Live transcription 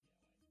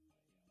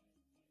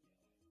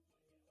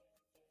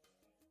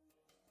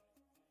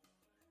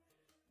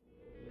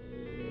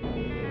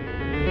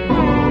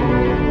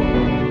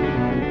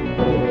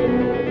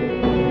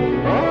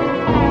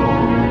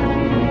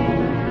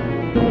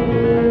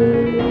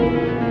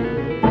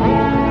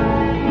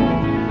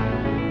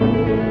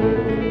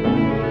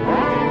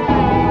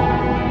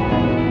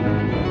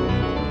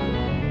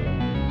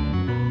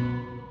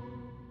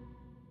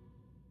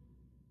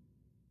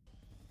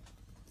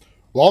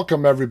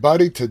Welcome,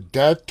 everybody, to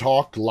Dead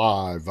Talk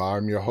Live.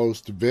 I'm your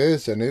host,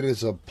 Viz, and it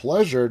is a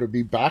pleasure to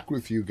be back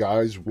with you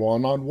guys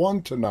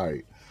one-on-one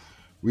tonight.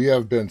 We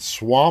have been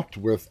swamped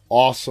with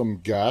awesome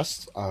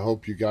guests. I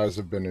hope you guys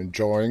have been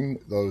enjoying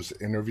those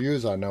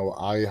interviews. I know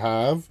I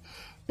have.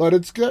 But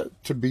it's good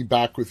to be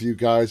back with you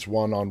guys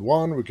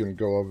one-on-one. We can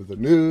go over the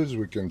news.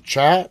 We can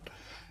chat.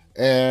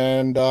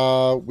 And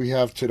we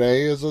have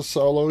today as a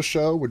solo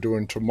show. We're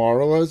doing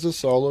tomorrow as a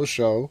solo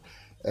show.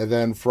 And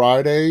then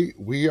Friday,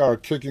 we are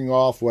kicking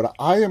off what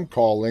I am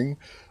calling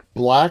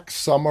Black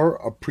Summer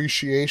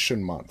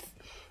Appreciation Month.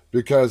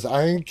 Because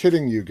I ain't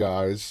kidding you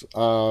guys,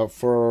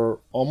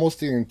 for almost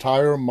the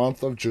entire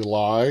month of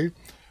July,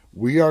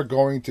 we are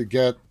going to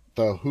get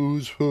the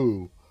who's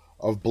who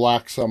of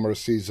Black Summer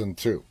Season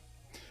 2.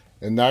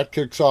 And that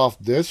kicks off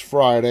this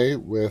Friday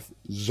with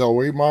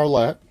Zoe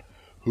Marlette,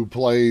 who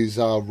plays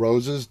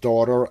Rose's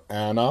daughter,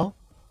 Anna,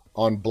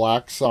 on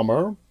Black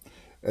Summer.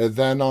 And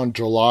then on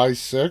July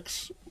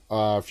 6th,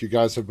 if you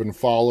guys have been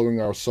following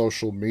our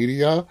social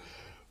media,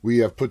 we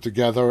have put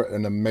together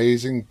an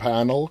amazing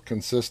panel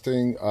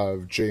consisting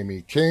of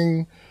Jamie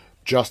King,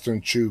 Justin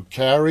Chu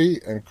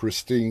Carey, and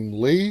Christine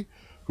Lee,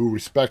 who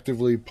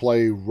respectively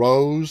play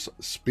Rose,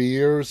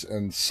 Spears,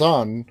 and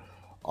Sun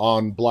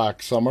on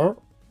Black Summer.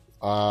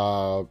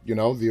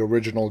 The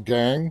original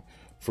gang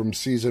from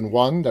season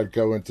 1 that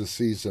go into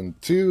season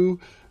 2.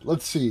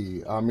 Let's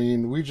see.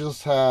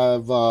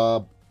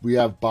 We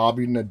have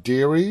Bobby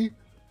Nadiri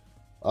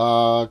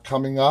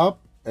coming up,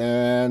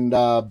 and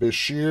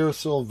Bashir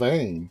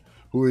Sylvain,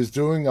 who is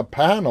doing a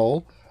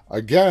panel,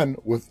 again,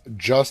 with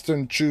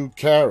Justin Chu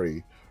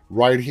Carey,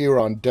 right here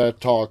on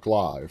Dead Talk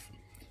Live.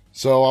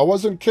 So I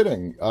wasn't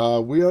kidding.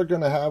 We are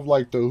going to have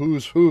like the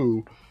who's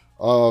who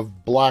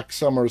of Black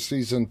Summer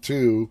Season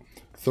 2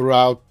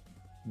 throughout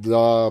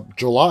the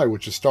July,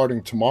 which is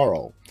starting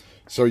tomorrow.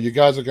 So you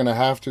guys are going to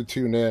have to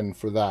tune in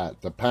for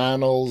that. The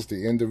panels,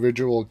 the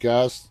individual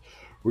guests.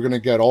 We're going to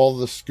get all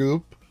the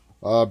scoop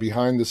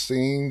behind the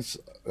scenes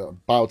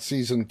about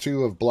Season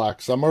 2 of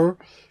Black Summer.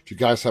 If you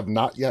guys have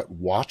not yet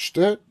watched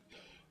it,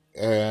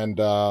 and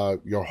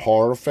you're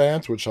horror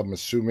fans, which I'm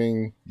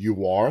assuming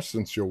you are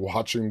since you're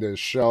watching this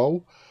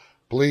show,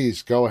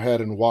 please go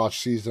ahead and watch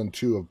Season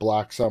 2 of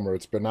Black Summer.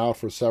 It's been out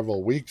for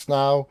several weeks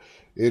now.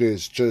 It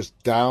is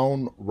just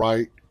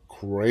downright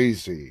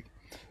crazy.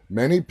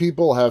 Many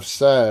people have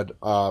said,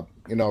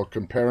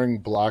 comparing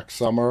Black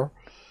Summer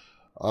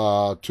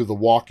to The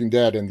Walking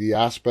Dead in the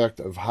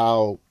aspect of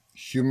how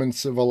human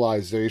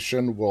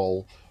civilization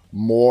will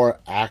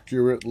more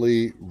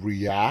accurately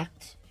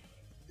react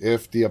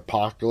if the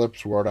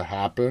apocalypse were to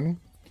happen.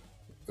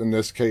 In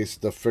this case,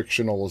 the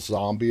fictional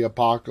zombie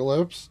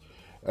apocalypse.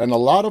 And a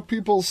lot of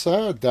people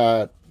said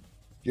that,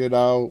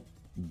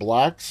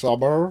 Black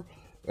Summer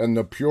and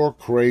the pure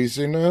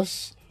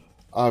craziness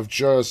of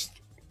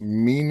just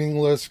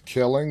meaningless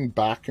killing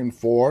back and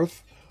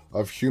forth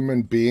of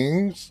human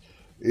beings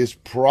is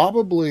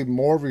probably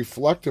more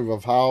reflective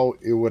of how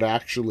it would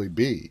actually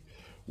be,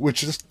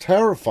 which is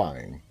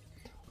terrifying.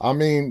 I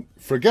mean,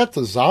 forget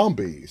the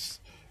zombies.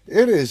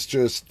 It is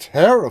just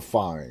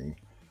terrifying,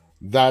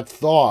 that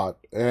thought.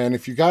 And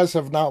if you guys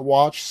have not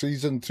watched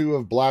Season 2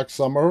 of Black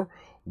Summer,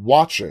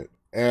 watch it,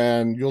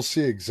 and you'll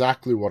see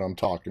exactly what I'm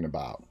talking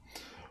about.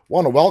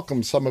 Want to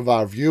welcome some of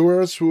our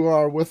viewers who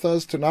are with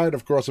us tonight.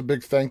 Of course, a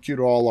big thank you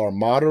to all our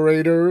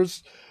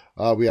moderators.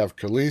 We have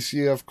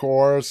Khaleesi, of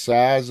course.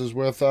 Saz is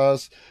with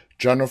us.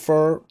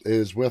 Jennifer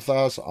is with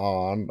us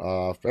on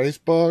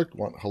Facebook.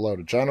 Hello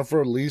to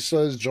Jennifer. Lisa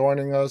is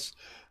joining us,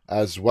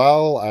 as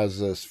well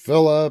as is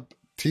Philip,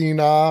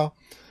 Tina.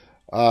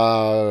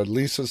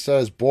 Lisa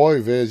says,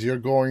 boy, Viz, you're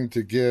going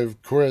to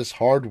give Chris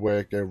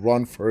Hardwick a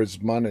run for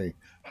his money.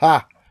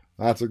 Ha!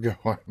 That's a good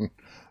one.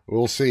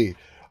 We'll see.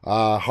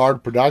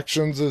 Hard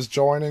Productions is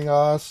joining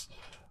us.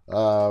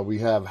 We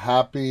have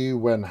Happy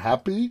When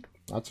Happy.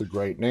 That's a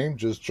great name.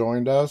 Just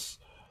joined us.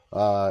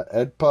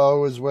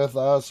 Edpo is with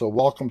us. So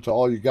welcome to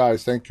all you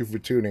guys. Thank you for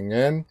tuning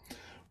in.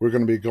 We're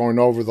going to be going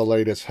over the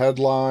latest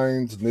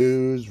headlines,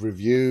 news,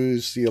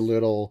 reviews, see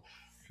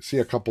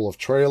a couple of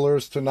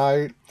trailers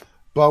tonight.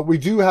 But we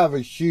do have a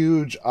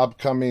huge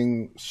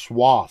upcoming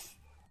swath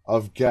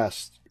of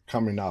guests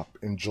coming up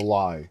in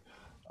July.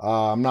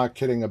 I'm not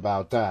kidding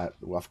about that.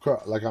 Of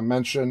course, like I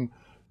mentioned,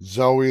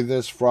 Zoe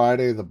this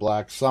Friday, the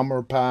Black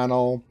Summer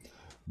panel.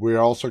 We're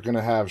also going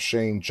to have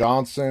Shane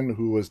Johnson,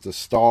 who is the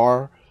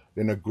star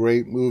in a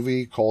great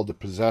movie called The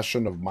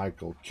Possession of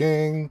Michael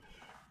King.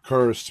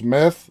 Kerr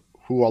Smith,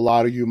 who a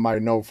lot of you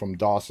might know from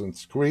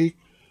Dawson's Creek,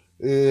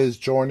 is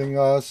joining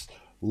us.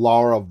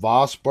 Laura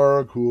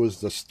Vosberg, who is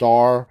the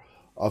star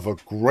of a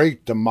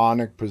great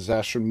demonic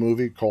possession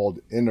movie called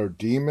Inner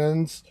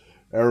Demons.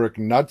 Eric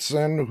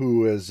Knudsen,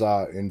 who is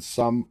in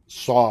some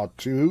Saw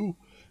 2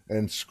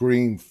 and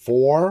Scream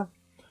 4.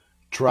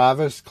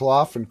 Travis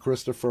Clough and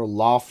Christopher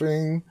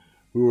Laughing,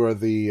 who are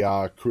the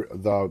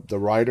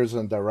writers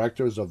and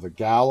directors of The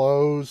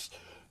Gallows.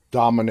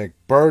 Dominic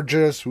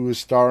Burgess, who is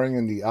starring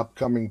in the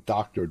upcoming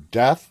Dr.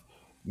 Death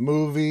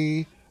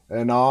movie,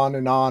 and on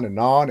and on and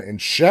on.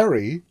 And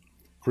Sherry,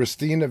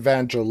 Christine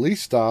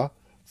Evangelista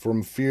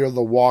from Fear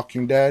the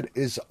Walking Dead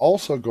is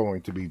also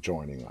going to be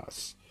joining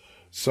us.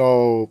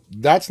 So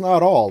that's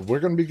not all.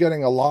 We're going to be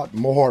getting a lot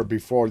more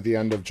before the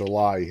end of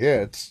July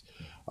hits.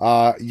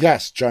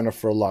 Yes,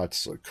 Jennifer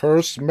Lutz.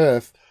 Kerr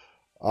Smith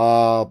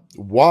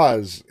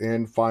was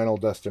in Final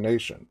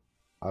Destination.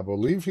 I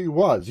believe he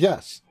was.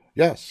 Yes,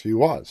 he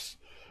was.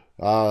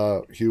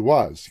 He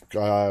was.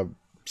 Kerr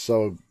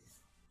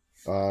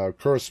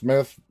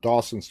Smith,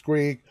 Dawson's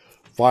Creek,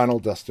 Final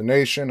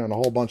Destination, and a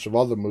whole bunch of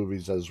other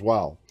movies as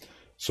well.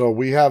 So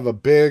we have a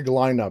big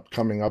lineup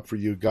coming up for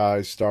you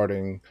guys,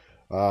 starting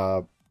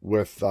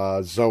with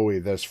Zoe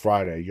this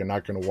Friday. You're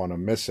not going to want to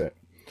miss it.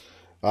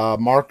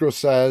 Marco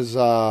says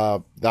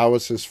that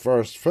was his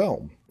first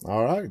film.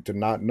 All right, did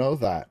not know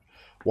that.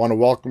 Want to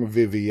welcome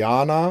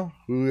Viviana,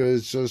 who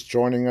is just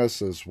joining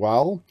us as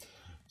well.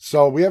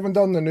 So we haven't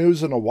done the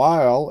news in a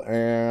while,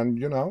 and,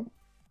 you know,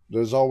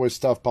 there's always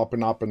stuff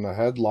popping up in the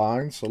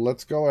headlines, so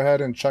let's go ahead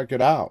and check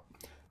it out.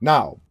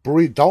 Now,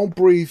 Don't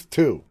Breathe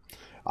 2.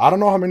 I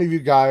don't know how many of you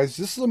guys,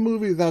 this is a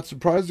movie that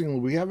surprisingly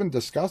we haven't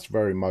discussed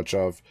very much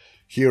of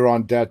here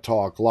on Dead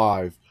Talk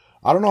Live.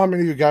 I don't know how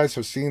many of you guys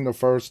have seen the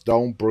first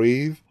Don't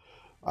Breathe,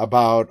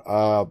 about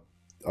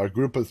a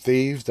group of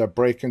thieves that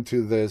break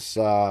into this,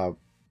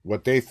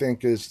 what they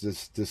think is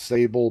this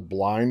disabled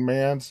blind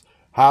man's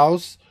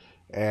house.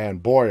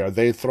 And boy, are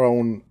they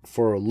thrown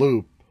for a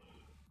loop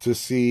to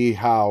see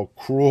how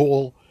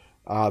cruel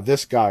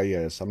this guy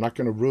is. I'm not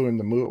going to ruin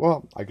the movie.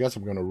 Well, I guess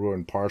I'm going to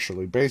ruin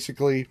partially.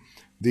 Basically,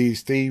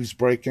 these thieves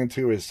break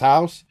into his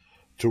house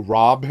to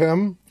rob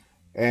him.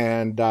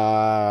 And,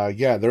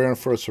 yeah, they're in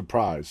for a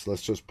surprise.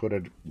 Let's just put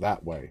it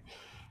that way.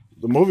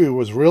 The movie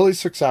was really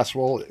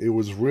successful. It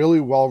was really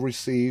well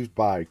received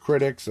by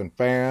critics and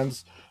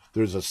fans.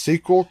 There's a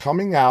sequel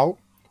coming out,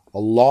 a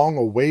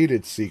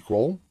long-awaited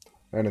sequel,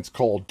 and it's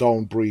called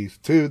Don't Breathe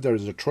 2.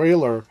 There's a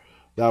trailer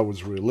that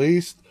was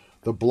released.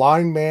 The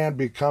blind man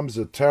becomes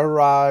a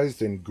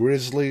terrorized and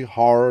grisly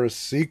horror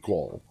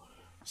sequel.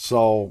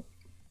 So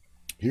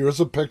here's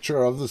a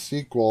picture of the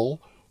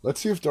sequel.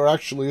 Let's see if there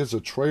actually is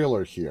a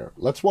trailer here.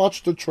 Let's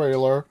watch the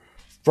trailer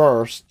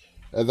first,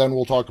 and then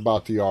we'll talk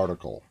about the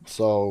article.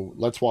 So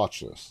let's watch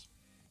this.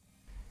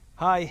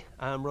 Hi,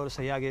 I'm Rodo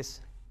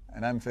Sayagues.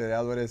 And I'm Fede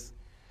Alvarez.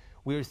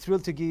 We are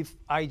thrilled to give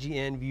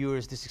IGN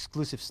viewers this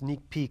exclusive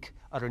sneak peek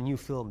at our new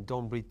film,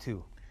 Don't Breathe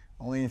 2.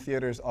 Only in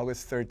theaters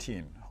August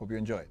 13. Hope you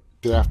enjoy it.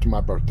 Day after my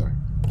birthday.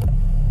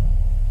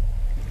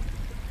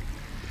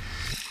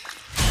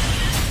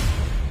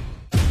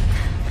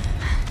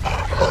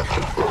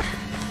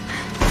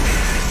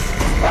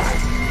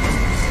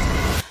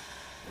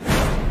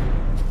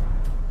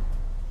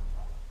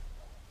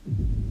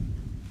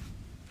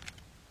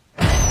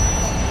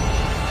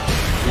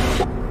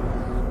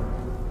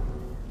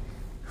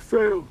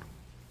 Failed.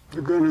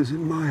 The gun is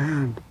in my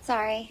hand.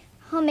 Sorry.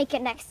 I'll make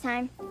it next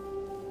time.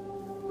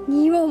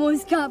 You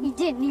almost got me,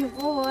 didn't you,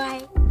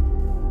 boy?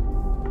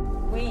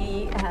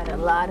 We had a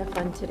lot of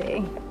fun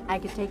today. I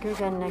could take her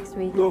again next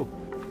week. No.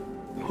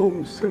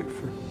 Home's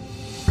safer.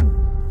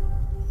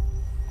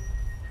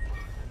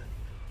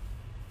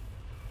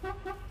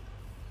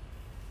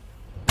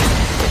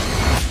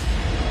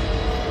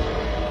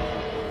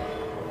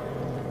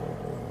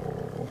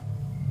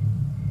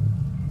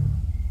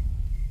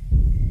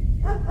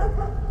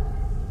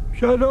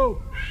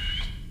 Shadow!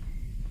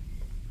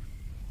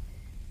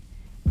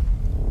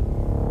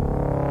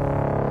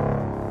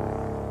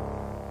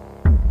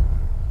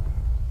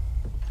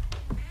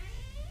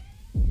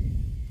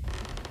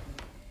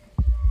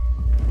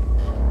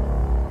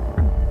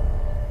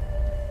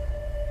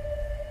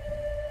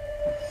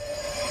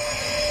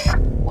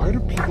 Why do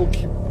people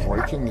keep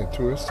breaking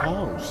into his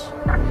house?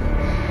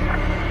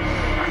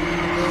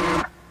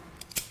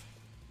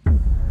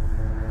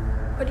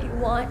 What do you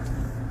want?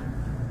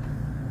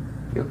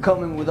 You're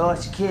coming with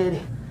us, kid.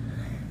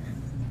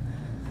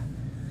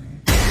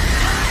 Get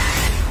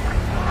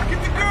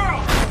the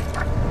girl!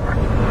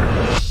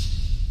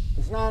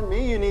 It's not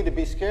me you need to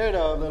be scared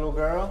of, little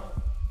girl,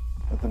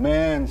 but the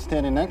man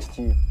standing next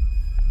to you.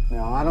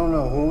 Now, I don't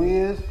know who he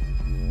is,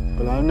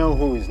 but I know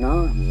who he's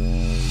not.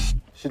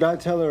 Should I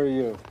tell her or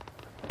you?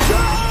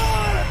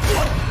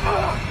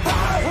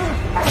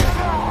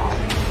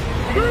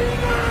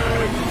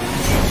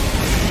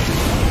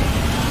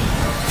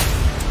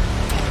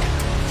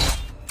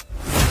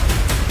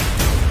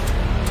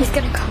 He's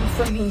gonna come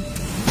for me.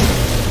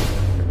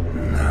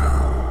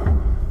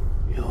 Now,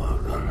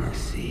 you're gonna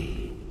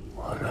see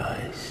what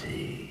I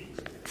see.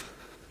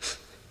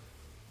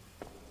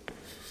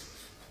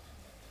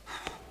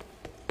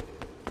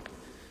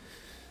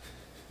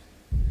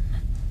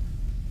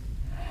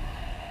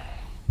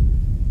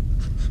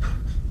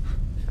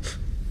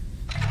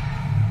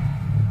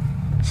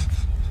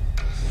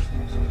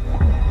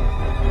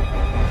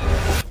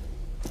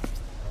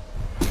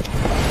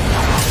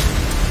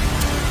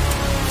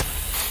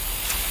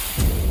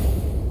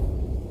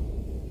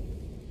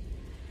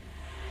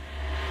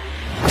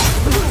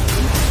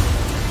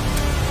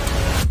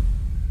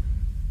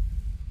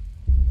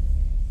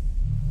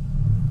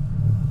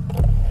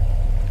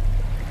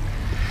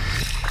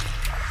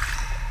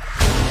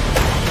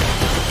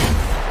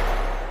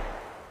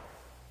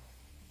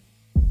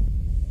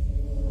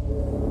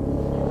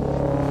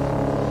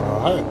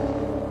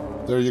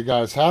 there you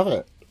guys have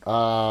it.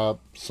 So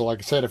like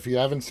I said, if you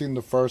haven't seen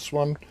the first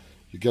one,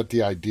 you get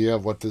the idea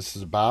of what this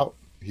is about.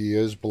 He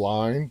is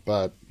blind,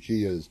 but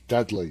he is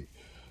deadly,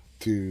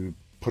 to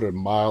put it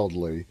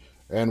mildly.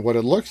 And what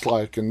it looks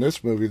like in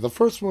this movie, the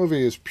first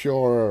movie is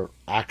pure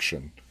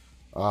action.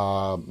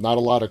 Not a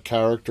lot of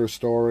character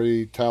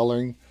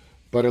storytelling,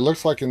 but it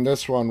looks like in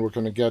this one we're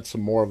going to get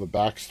some more of a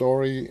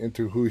backstory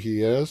into who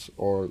he is,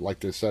 or like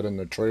they said in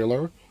the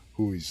trailer,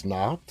 who he's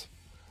not.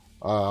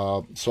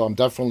 So I'm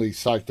definitely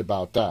psyched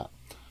about that.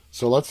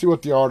 So let's see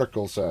what the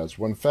article says.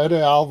 When Fede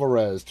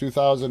Alvarez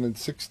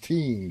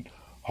 2016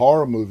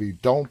 horror movie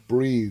Don't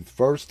Breathe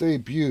first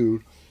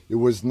debuted, it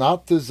was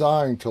not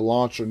designed to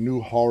launch a new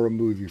horror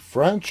movie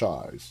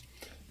franchise.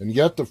 And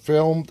yet the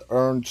film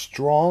earned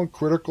strong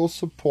critical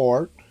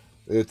support.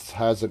 It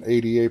has an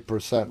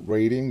 88%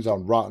 ratings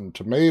on Rotten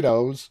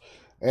Tomatoes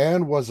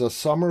and was a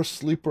summer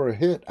sleeper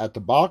hit at the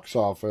box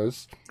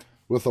office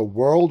with a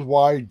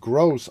worldwide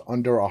gross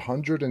under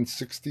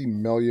 $160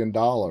 million.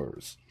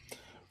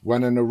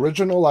 When an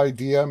original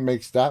idea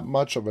makes that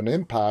much of an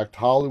impact,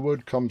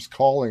 Hollywood comes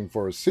calling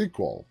for a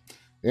sequel.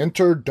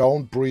 Enter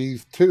Don't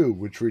Breathe 2,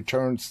 which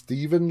returns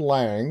Stephen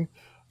Lang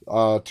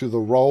to the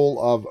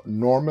role of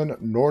Norman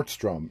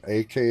Nordstrom,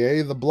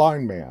 a.k.a. the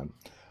Blind Man,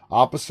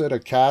 opposite a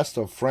cast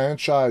of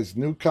franchise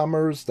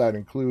newcomers that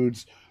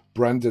includes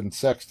Brendan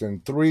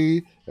Sexton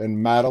III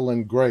and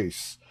Madeline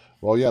Grace.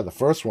 Well, yeah, the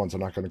first ones are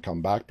not going to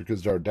come back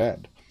because they're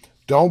dead.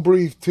 Don't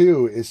Breathe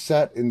 2 is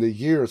set in the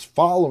years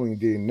following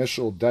the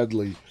initial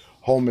deadly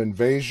home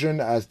invasion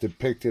as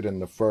depicted in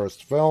the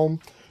first film.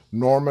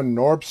 Norman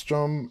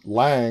Nordstrom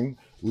Lang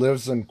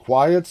lives in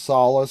quiet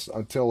solace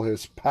until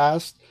his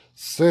past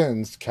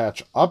sins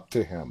catch up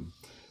to him.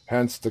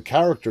 Hence the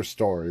character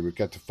story. We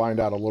get to find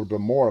out a little bit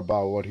more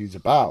about what he's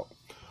about.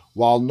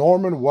 While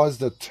Norman was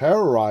the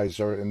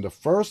terrorizer in the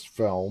first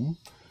film,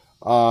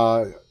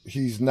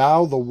 he's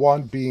now the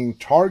one being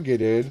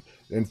targeted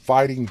and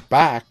fighting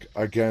back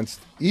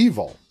against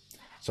evil.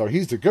 So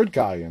he's the good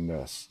guy in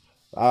this.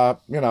 I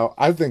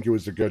think he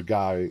was the good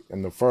guy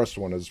in the first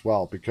one as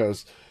well,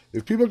 because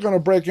if people are going to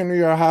break into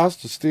your house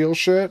to steal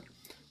shit,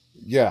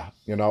 yeah,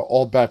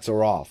 all bets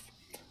are off.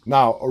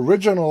 Now,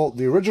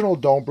 the original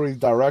Don't Breathe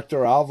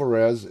director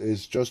Alvarez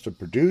is just a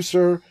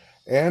producer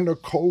and a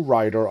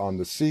co-writer on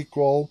the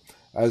sequel,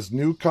 as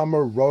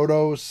newcomer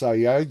Rodo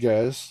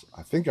Sayagues,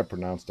 I think I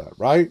pronounced that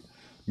right,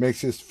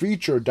 makes his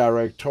feature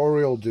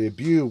directorial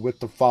debut with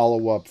the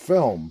follow-up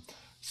film.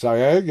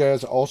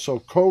 Sayagues also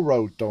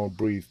co-wrote Don't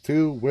Breathe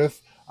 2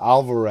 with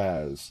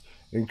Alvarez,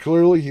 and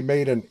clearly he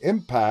made an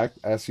impact,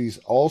 as he's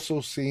also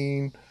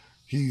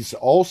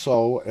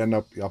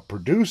a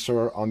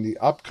producer on the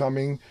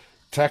upcoming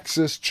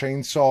Texas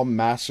Chainsaw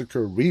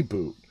Massacre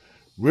reboot.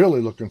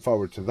 Really looking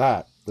forward to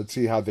that. Let's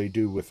see how they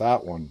do with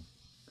that one.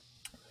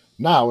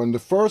 Now, in the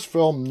first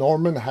film,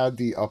 Norman had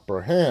the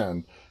upper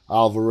hand.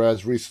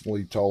 Alvarez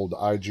recently told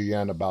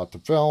IGN about the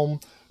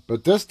film,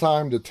 but this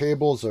time the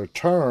tables are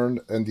turned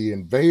and the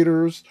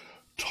invaders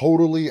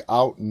totally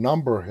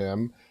outnumber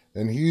him,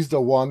 and he's the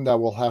one that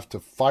will have to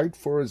fight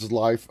for his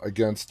life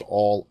against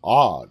all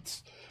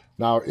odds.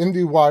 Now,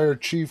 IndieWire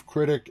chief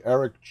critic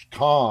Eric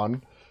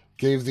Kahn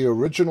gave the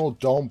original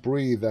Don't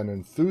Breathe an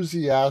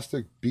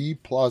enthusiastic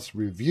B-plus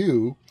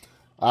review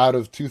out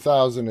of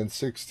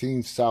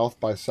 2016 South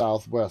by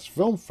Southwest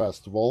Film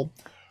Festival,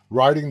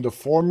 writing the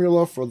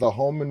formula for the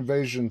home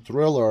invasion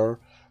thriller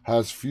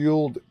has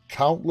fueled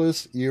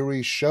countless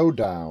eerie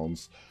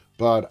showdowns,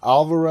 but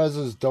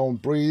Alvarez's Don't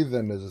Breathe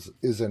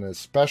is an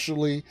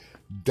especially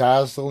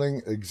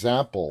dazzling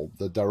example.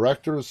 The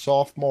director's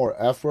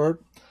sophomore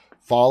effort,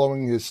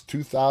 following his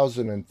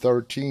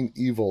 2013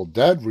 Evil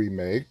Dead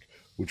remake,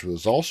 which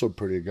was also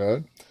pretty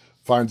good,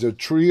 finds a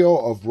trio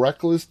of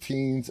reckless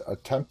teens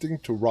attempting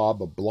to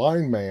rob a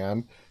blind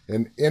man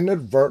and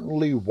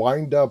inadvertently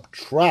wind up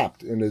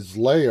trapped in his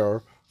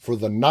lair for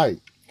the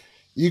night.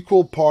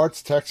 Equal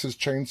parts Texas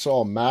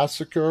Chainsaw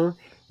Massacre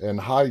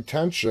and high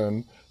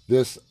tension,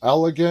 this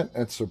elegant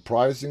and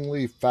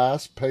surprisingly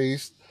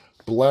fast-paced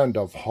blend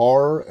of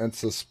horror and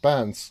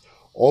suspense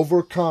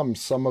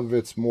overcomes some of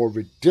its more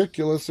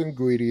ridiculous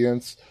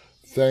ingredients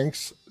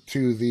thanks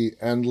to the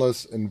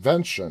endless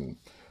invention.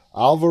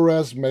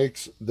 Alvarez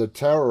makes the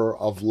terror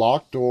of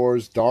locked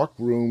doors, dark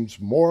rooms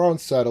more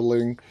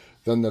unsettling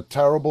than the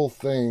terrible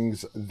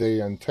things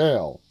they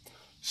entail.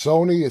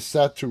 Sony is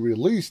set to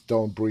release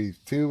Don't Breathe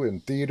 2 in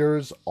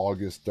theaters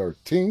August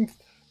 13th,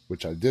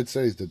 which I did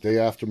say is the day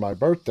after my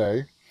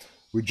birthday.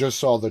 We just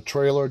saw the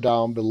trailer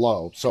down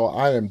below, so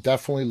I am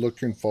definitely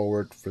looking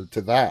forward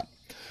to that.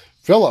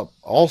 Philip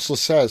also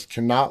says,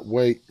 cannot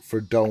wait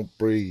for Don't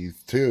Breathe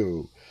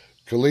 2.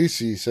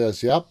 Khaleesi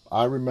says, yep,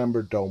 I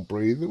remember Don't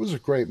Breathe. It was a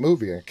great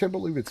movie. I can't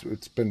believe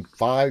it's been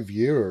 5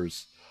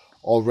 years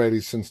already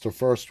since the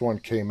first one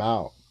came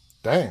out.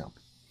 Damn.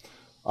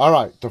 All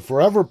right, the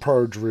Forever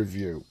Purge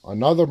review,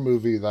 another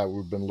movie that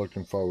we've been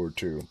looking forward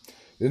to.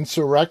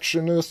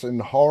 Insurrectionist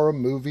and horror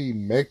movie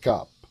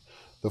makeup.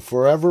 The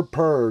Forever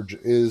Purge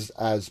is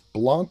as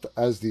blunt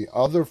as the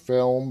other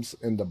films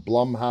in the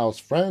Blumhouse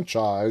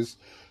franchise,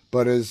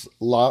 but is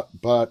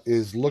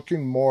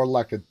looking more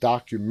like a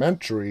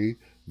documentary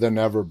than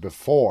ever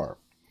before.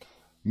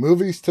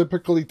 Movies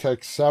typically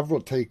take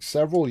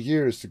several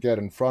years to get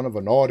in front of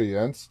an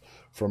audience,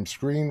 from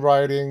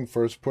screenwriting,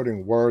 first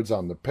putting words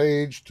on the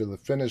page, to the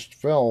finished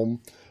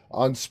film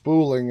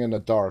unspooling in a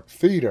dark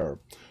theater.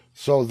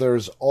 So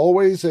there's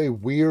always a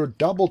weird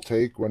double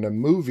take when a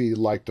movie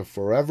like The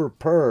Forever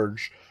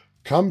Purge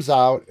comes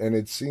out and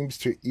it seems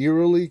to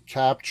eerily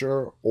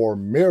capture or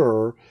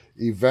mirror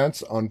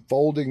events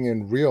unfolding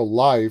in real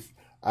life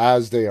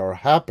as they are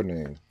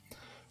happening.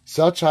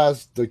 Such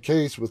as the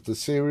case with the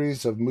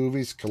series of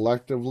movies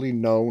collectively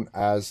known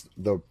as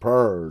The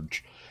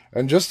Purge.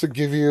 And just to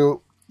give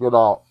you,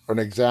 an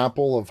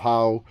example of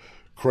how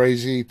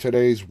crazy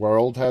today's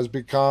world has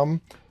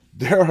become,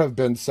 there have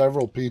been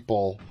several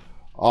people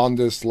on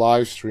this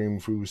live stream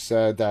who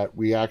said that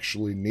we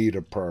actually need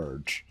a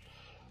purge.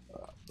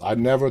 I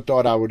never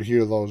thought I would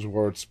hear those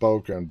words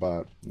spoken,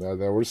 but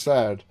they were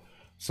said.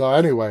 So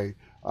anyway,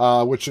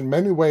 which in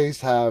many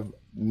ways have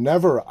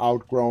never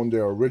outgrown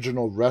their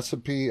original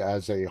recipe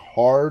as a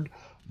hard,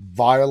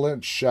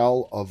 violent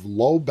shell of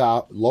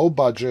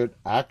low-budget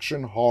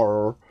action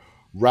horror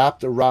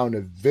wrapped around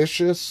a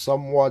vicious,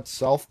 somewhat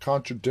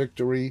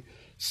self-contradictory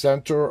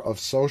center of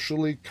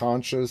socially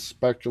conscious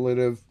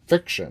speculative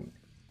fiction.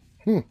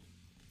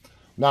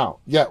 Now,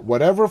 yet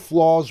whatever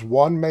flaws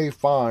one may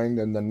find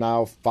in the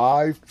now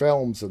 5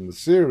 films in the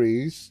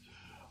series,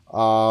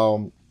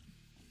 the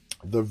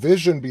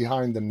vision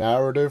behind the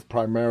narrative,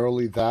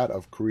 primarily that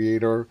of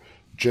creator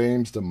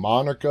James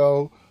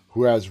DeMonaco,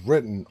 who has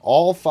written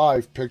all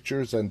 5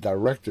 pictures and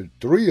directed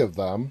 3 of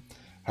them,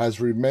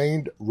 has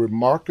remained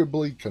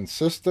remarkably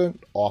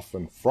consistent,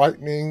 often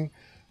frightening,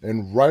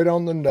 and right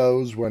on the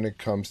nose when it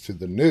comes to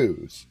the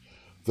news.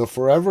 The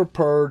Forever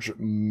Purge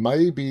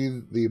may be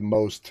the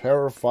most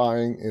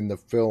terrifying in the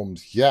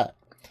films yet.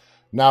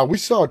 Now, we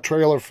saw a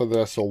trailer for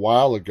this a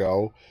while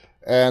ago,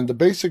 and the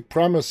basic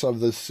premise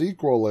of the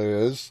sequel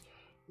is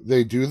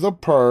they do the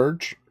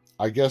purge.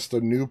 I guess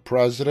the new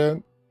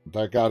president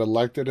that got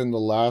elected in the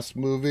last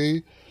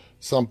movie,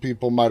 some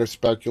people might have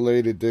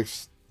speculated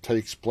this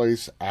takes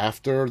place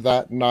after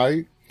that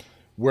night,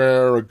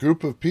 where a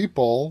group of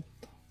people,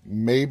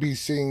 maybe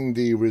seeing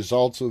the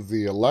results of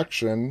the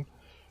election,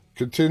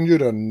 continue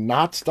to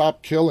not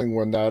stop killing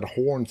when that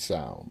horn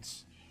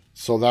sounds.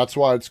 So that's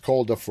why it's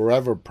called a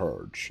Forever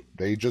Purge.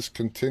 They just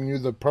continue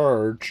the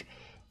purge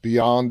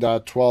beyond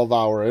that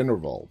 12-hour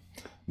interval.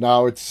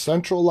 Now, its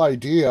central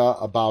idea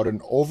about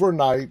an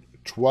overnight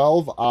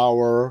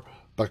 12-hour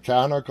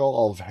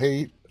bacchanal of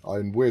hate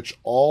in which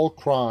all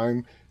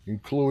crime,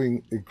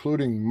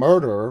 including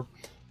murder,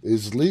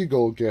 is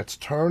legal, gets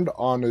turned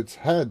on its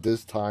head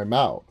this time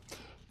out.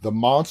 The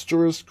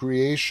monstrous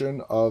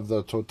creation of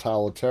the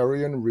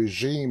totalitarian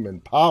regime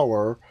in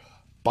power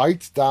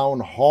bites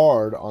down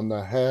hard on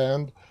the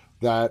hand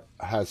that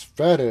has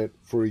fed it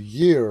for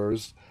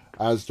years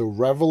as the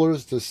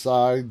revelers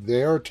decide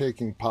they are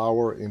taking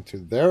power into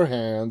their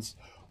hands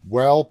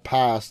well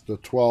past the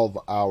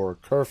 12-hour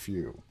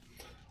curfew.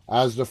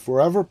 As the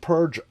Forever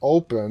Purge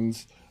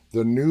opens,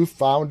 the new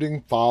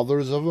Founding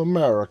Fathers of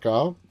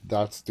America,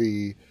 that's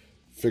the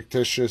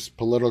fictitious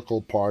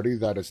political party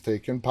that has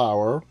taken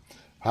power,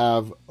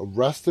 have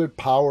wrested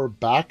power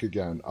back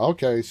again.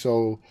 Okay,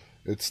 so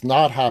it's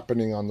not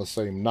happening on the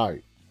same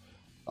night.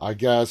 I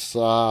guess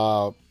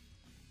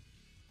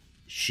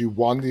she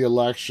won the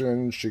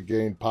election, she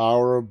gained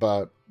power,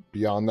 but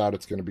beyond that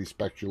it's going to be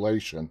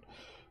speculation.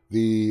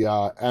 The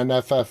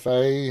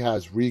NFFA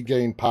has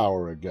regained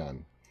power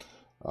again.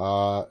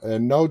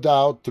 And no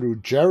doubt through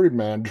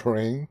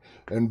gerrymandering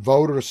and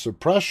voter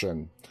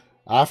suppression.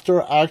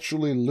 After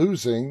actually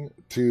losing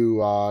to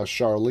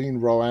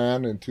Charlene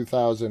Rowan in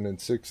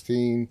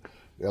 2016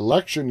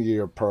 election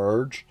year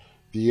purge,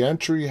 the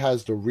entry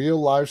has the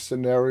real-life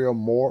scenario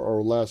more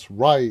or less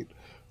right,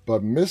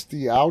 but missed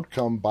the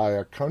outcome by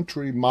a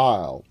country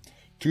mile.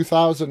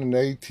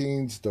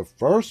 2018's The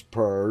First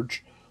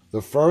Purge,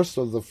 the first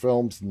of the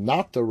films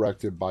not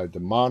directed by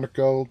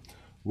DeMonaco,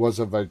 was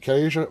I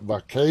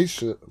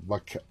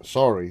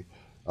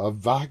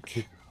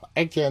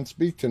can't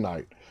speak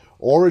tonight.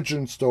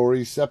 Origin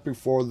story set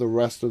before the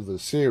rest of the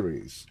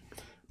series.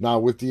 Now,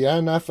 with the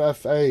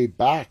NFFA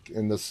back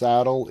in the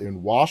saddle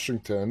in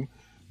Washington,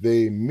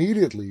 they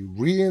immediately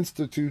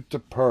reinstitute the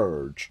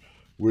purge,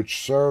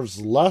 which serves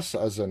less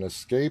as an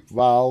escape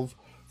valve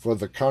for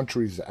the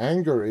country's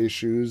anger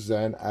issues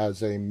than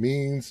as a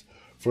means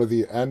for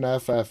the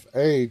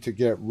NFFA to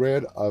get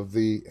rid of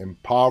the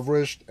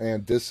impoverished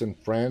and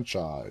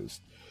disenfranchised.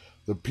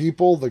 The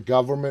people the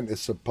government is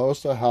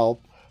supposed to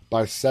help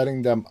by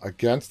setting them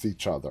against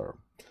each other.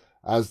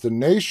 As the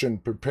nation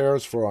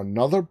prepares for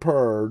another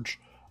purge,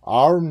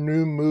 our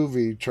new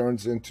movie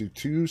turns into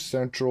 2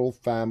 central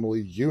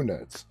family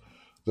units.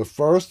 The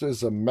first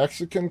is a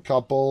Mexican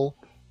couple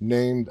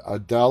named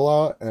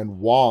Adela and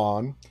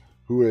Juan,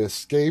 who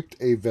escaped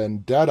a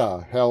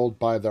vendetta held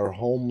by their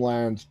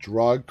homeland's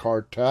drug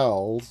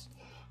cartels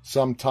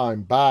some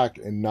time back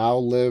and now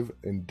live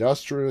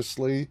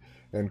industriously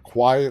and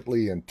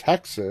quietly in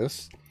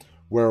Texas,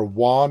 where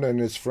Juan and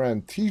his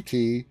friend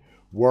Titi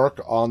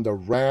work on the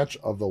ranch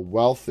of the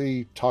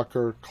wealthy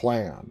Tucker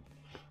clan.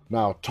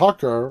 Now,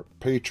 Tucker,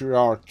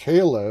 patriarch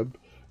Caleb,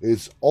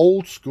 is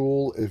old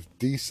school if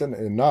decent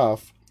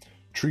enough,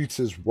 treats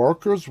his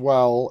workers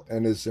well,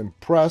 and is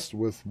impressed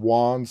with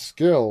Juan's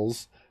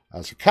skills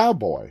as a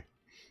cowboy.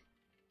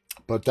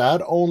 But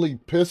that only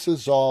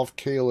pisses off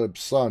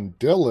Caleb's son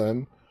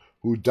Dylan,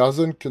 who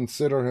doesn't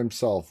consider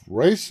himself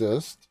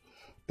racist,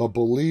 but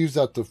believes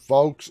that the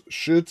folks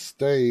should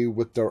stay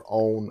with their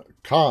own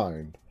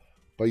kind,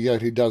 but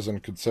yet he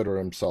doesn't consider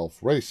himself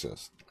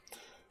racist.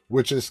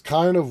 Which is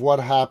kind of what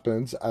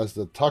happens as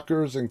the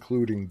Tuckers,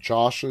 including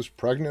Josh's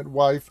pregnant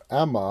wife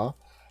Emma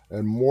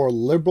and more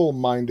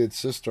liberal-minded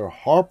sister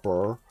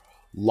Harper,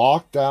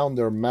 lock down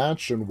their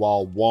mansion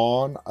while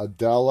Juan,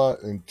 Adela,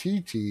 and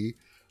Titi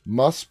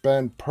must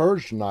spend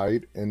purge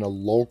night in a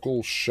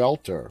local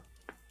shelter.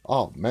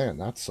 Oh man,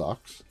 that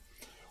sucks.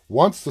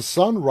 Once the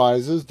sun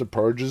rises, the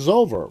purge is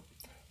over.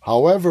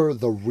 However,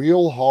 the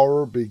real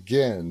horror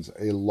begins.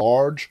 A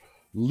large,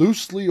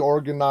 loosely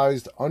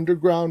organized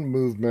underground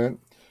movement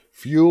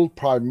fueled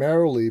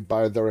primarily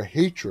by their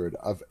hatred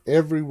of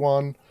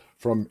everyone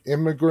from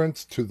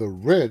immigrants to the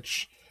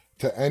rich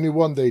to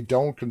anyone they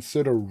don't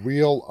consider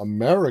real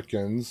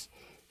Americans,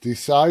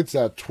 decides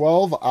that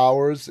 12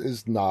 hours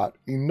is not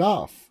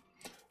enough.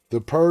 The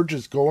purge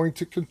is going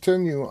to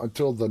continue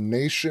until the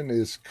nation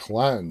is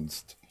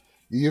cleansed,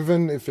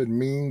 even if it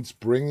means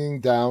bringing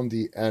down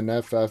the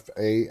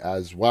NFFA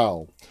as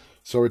well.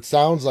 So it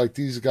sounds like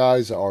these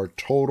guys are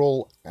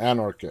total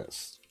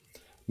anarchists.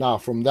 Now,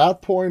 from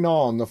that point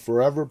on, the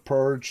Forever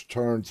Purge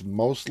turns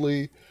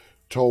mostly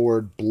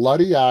toward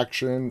bloody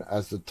action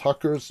as the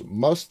Tuckers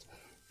must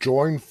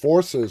join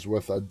forces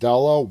with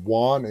Adela,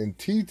 Juan, and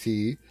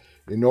Titi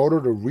in order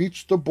to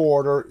reach the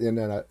border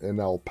in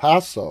El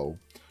Paso,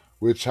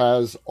 which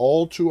has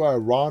all too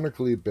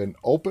ironically been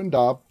opened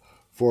up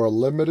for a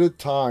limited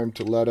time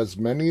to let as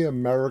many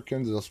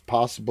Americans as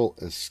possible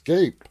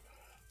escape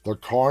the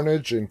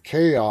carnage and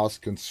chaos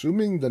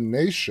consuming the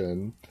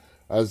nation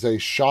as a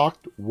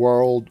shocked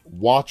world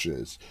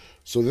watches.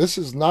 So this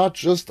is not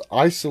just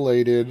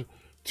isolated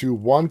to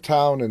one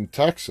town in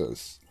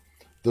Texas.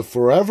 The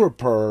Forever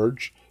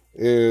Purge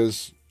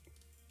is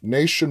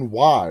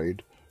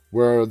nationwide,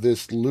 where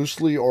this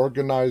loosely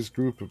organized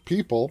group of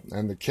people,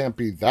 and it can't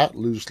be that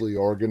loosely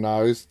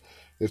organized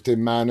if they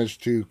manage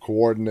to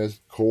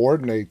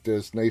coordinate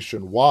this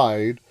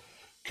nationwide,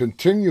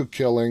 continue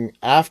killing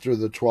after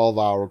the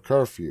 12-hour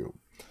curfew.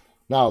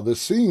 Now, the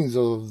scenes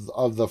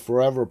of the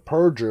Forever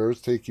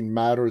Purgers taking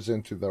matters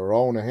into their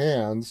own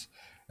hands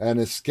and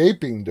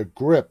escaping the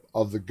grip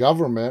of the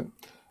government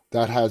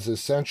that has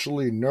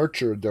essentially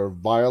nurtured their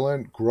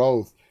violent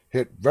growth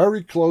hit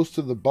very close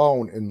to the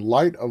bone in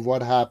light of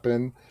what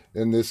happened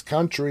in this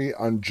country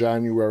on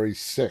January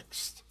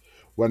 6th,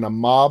 when a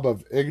mob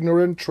of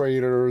ignorant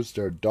traitors,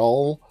 their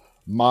dull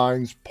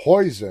minds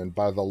poisoned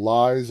by the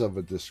lies of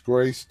a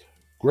disgraced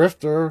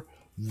grifter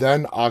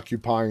then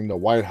occupying the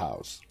White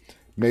House,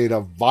 made a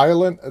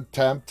violent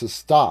attempt to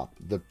stop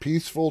the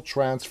peaceful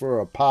transfer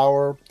of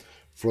power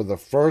for the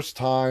first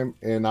time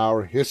in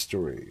our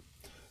history.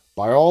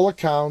 By all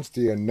accounts,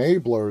 the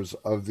enablers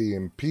of the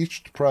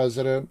impeached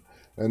president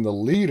and the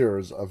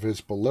leaders of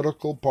his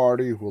political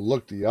party who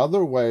looked the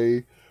other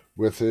way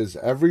with his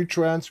every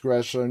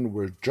transgression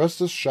were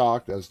just as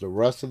shocked as the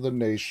rest of the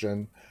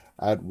nation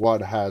at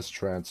what has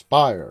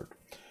transpired.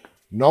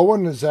 No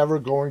one is ever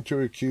going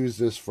to accuse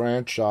this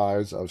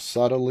franchise of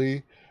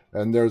subtlety,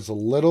 and there's a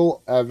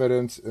little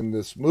evidence in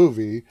this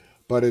movie,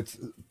 but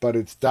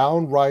it's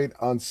downright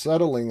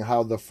unsettling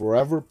how the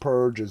Forever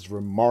Purge is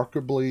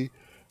remarkably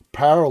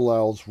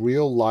parallels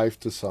real life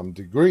to some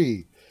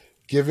degree,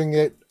 giving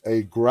it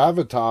a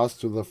gravitas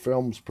to the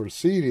film's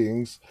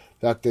proceedings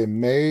that they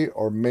may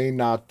or may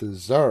not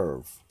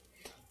deserve.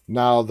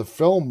 Now, the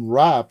film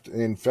wrapped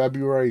in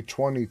February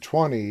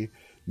 2020,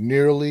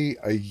 nearly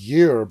a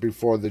year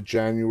before the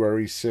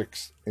January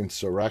 6th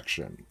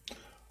insurrection.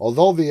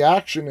 Although the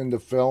action in the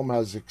film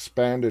has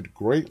expanded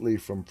greatly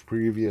from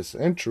previous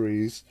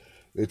entries,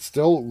 it's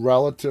still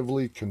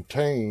relatively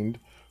contained,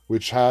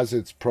 which has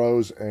its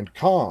pros and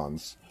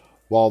cons.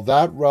 While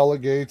that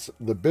relegates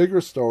the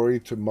bigger story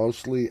to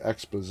mostly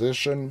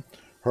exposition,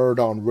 heard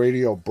on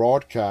radio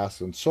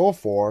broadcasts and so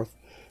forth,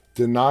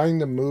 denying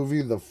the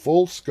movie the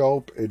full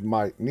scope it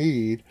might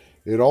need,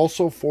 it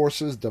also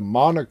forces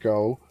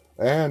DeMonico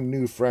and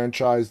new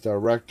franchise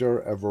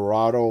director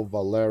Everardo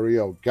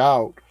Valerio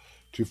Gaut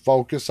to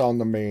focus on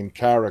the main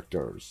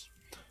characters.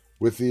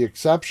 With the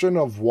exception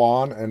of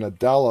Juan and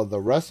Adela,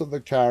 the rest of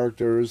the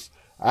characters,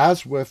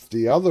 as with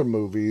the other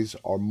movies,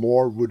 are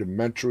more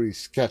rudimentary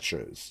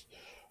sketches.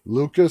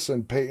 Lucas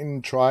and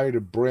Peyton try to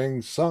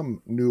bring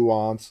some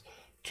nuance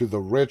to the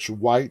rich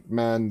white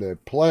men they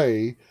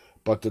play,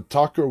 but the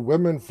Tucker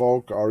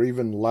womenfolk are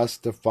even less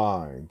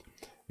defined.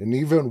 And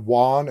even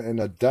Juan and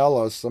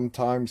Adela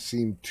sometimes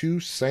seem too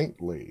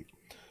saintly,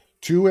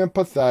 too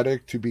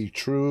empathetic to be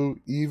true,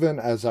 even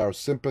as our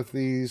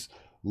sympathies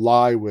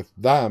lie with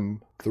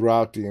them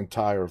throughout the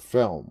entire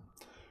film.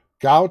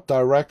 Gout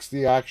directs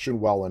the action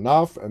well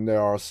enough, and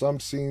there are some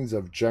scenes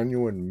of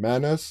genuine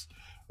menace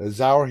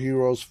as our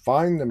heroes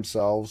find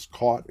themselves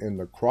caught in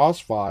the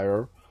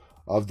crossfire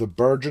of the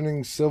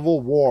burgeoning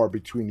civil war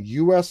between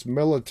U.S.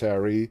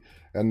 military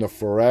and the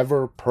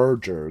Forever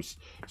Purgers.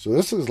 So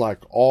this is like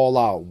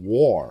all-out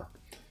war.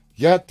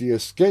 Yet the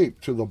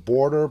escape to the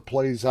border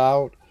plays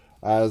out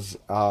as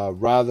a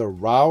rather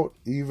route,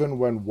 even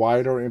when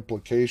wider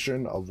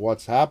implication of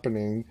what's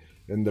happening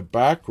in the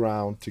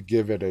background to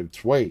give it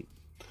its weight.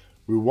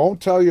 We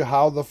won't tell you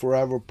how the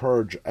Forever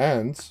Purge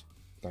ends,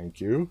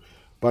 thank you,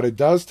 but it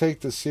does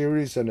take the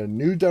series in a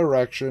new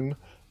direction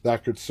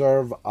that could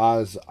serve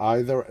as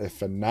either a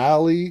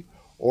finale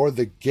or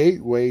the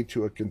gateway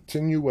to a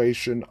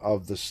continuation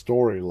of the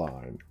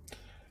storyline.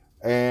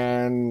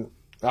 And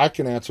I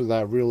can answer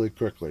that really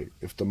quickly.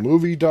 If the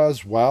movie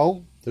does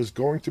well, there's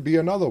going to be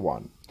another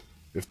one.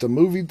 If the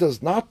movie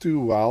does not do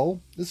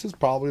well, this is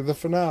probably the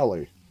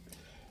finale.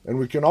 And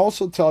we can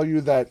also tell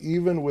you that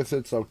even with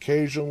its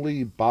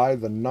occasionally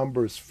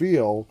by-the-numbers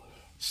feel,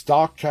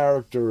 stock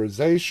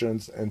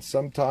characterizations, and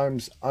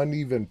sometimes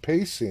uneven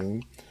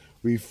pacing,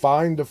 we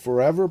find the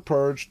Forever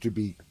Purge to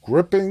be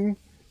gripping,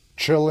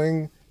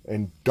 chilling,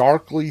 and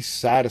darkly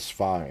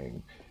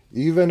satisfying,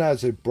 even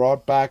as it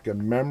brought back a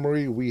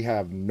memory we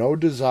have no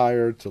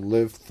desire to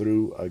live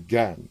through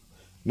again.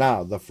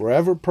 Now, the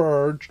Forever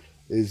Purge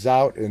is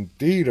out in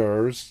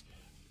theaters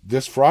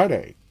this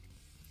Friday,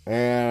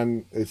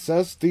 and it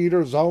says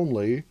theaters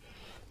only,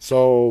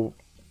 so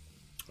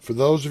for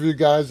those of you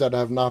guys that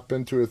have not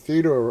been to a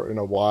theater in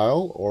a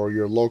while, or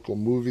your local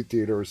movie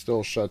theater is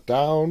still shut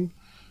down,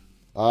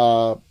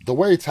 the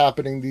way it's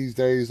happening these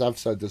days, I've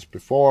said this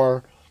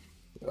before,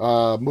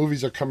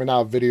 movies are coming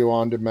out video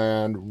on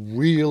demand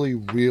really,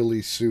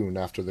 really soon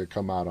after they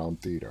come out in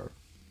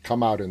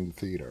the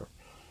theater.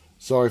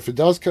 So if it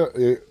does,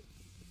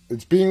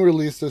 it's being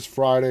released this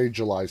Friday,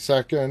 July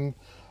 2nd.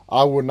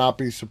 I would not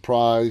be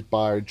surprised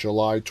by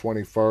July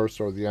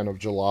 21st or the end of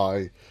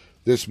July.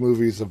 This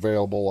movie is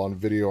available on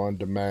video on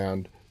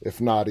demand,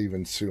 if not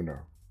even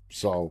sooner.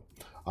 So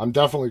I'm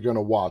definitely going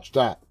to watch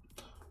that.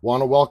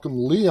 Want to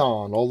welcome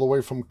Leon all the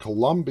way from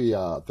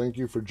Colombia. Thank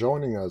you for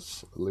joining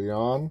us,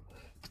 Leon.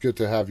 It's good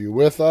to have you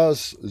with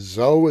us.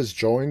 Zoe has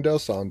joined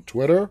us on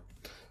Twitter.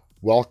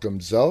 Welcome,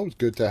 Zoe. It's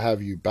good to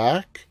have you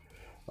back.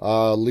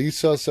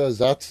 Lisa says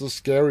that's the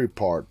scary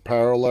part,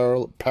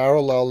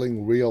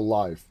 paralleling real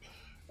life.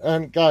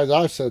 And guys,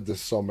 I've said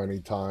this so many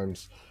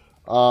times.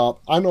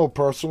 I know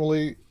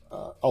personally,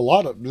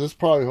 this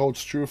probably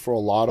holds true for a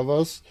lot of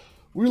us.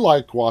 We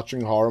like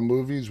watching horror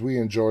movies. We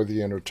enjoy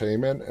the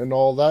entertainment and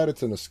all that.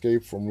 It's an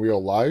escape from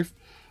real life.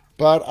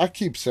 But I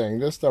keep saying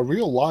this, that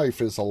real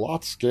life is a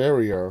lot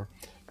scarier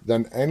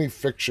than any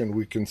fiction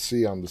we can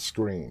see on the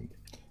screen.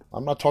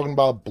 I'm not talking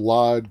about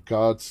blood,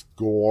 guts,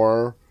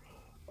 gore.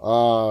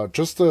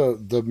 Just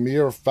the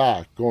mere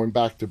fact, going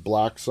back to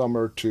Black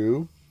Summer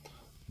 2,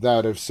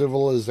 that if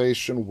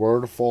civilization were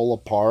to fall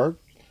apart,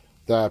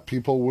 that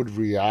people would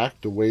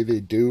react the way they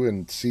do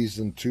in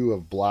season 2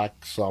 of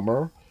Black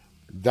Summer,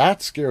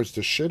 that scares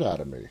the shit out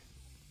of me.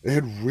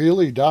 It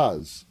really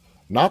does.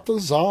 Not the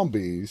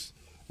zombies,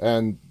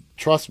 and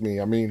trust me,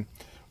 I mean,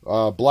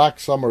 Black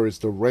Summer is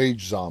the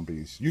rage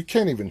zombies. You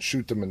can't even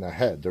shoot them in the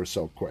head, they're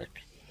so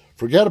quick.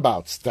 Forget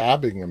about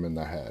stabbing them in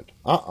the head.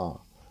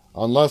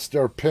 Unless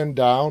they're pinned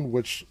down,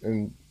 which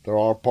there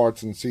are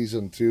parts in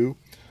season 2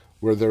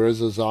 where there is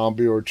a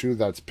zombie or two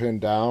that's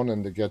pinned down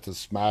and they get to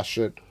smash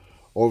it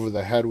over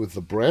the head with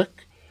the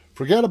brick.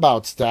 Forget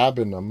about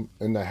stabbing them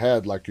in the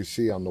head like you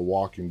see on The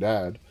Walking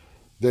Dead.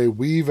 They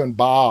weave and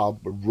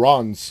bob,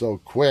 run so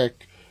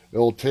quick,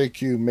 it'll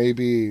take you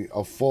maybe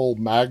a full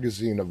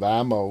magazine of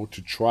ammo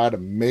to try to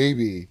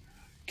maybe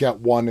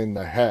get one in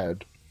the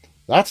head.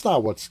 That's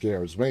not what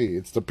scares me.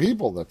 It's the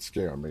people that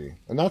scare me.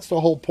 And that's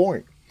the whole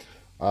point.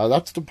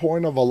 That's the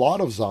point of a lot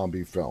of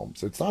zombie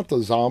films. It's not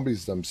the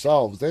zombies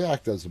themselves. They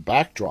act as a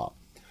backdrop.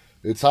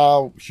 It's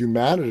how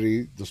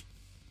humanity, this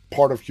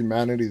part of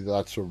humanity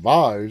that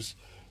survives,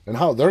 and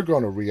how they're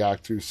going to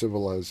react to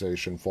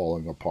civilization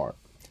falling apart.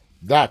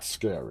 That's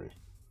scary.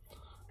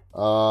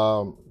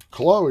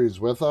 Chloe's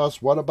with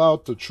us. What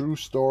about the true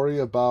story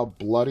about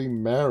Bloody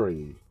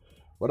Mary?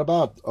 What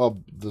about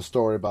the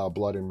story about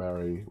Bloody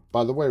Mary?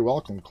 By the way,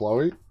 welcome,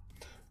 Chloe.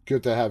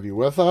 Good to have you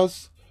with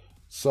us.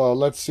 So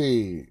let's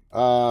see.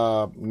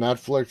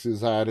 Netflix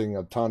is adding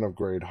a ton of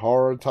great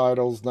horror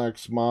titles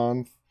next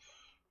month.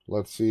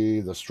 Let's see.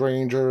 The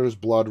Strangers,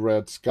 Blood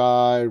Red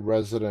Sky,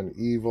 Resident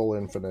Evil,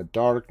 Infinite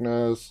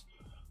Darkness.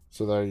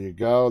 So there you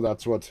go.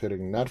 That's what's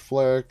hitting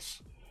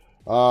Netflix.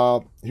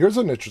 Here's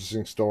an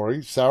interesting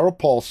story. Sarah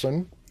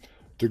Paulson,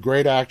 the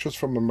great actress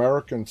from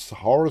American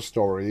Horror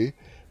Story,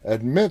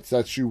 admits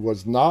that she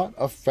was not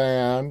a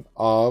fan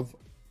of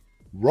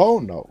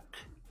Roanoke.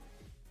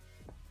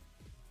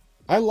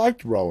 I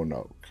liked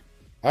Roanoke.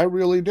 I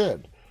really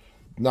did.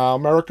 Now,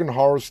 American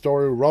Horror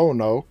Story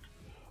Roanoke,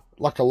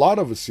 like a lot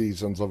of the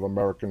seasons of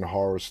American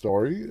Horror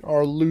Story,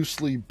 are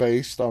loosely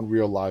based on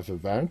real-life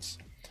events.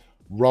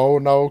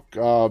 Roanoke,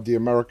 the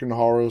American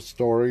Horror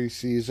Story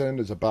season,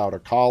 is about a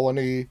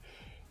colony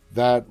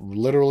that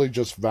literally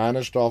just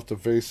vanished off the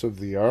face of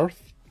the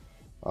earth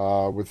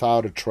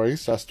without a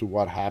trace as to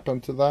what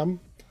happened to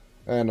them.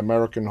 And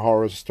American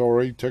Horror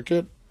Story took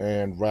it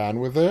and ran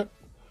with it.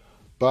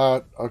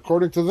 But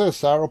according to this,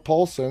 Sarah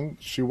Paulson,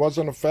 she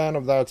wasn't a fan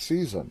of that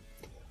season.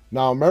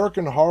 Now,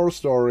 American Horror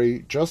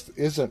Story just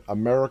isn't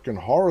American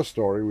Horror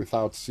Story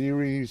without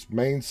series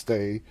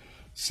mainstay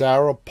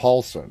Sarah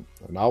Paulson,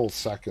 and I will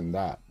second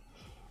that.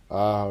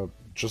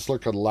 Just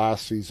look at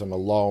last season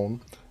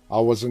alone. I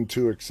wasn't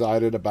too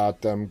excited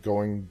about them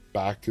going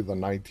back to the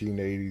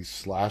 1980s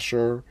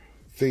slasher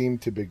theme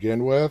to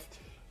begin with,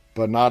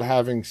 but not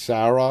having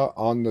Sarah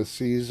on the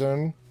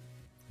season,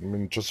 I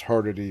mean, just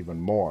hurt it even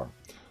more.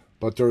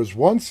 But there's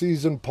one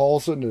season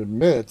Paulson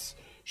admits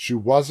she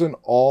wasn't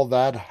all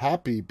that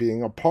happy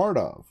being a part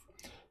of.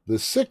 The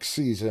 6th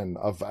season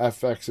of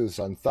FX's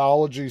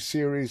anthology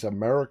series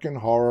American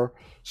Horror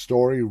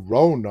Story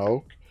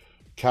Roanoke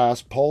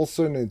cast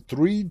Paulson in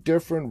 3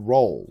 different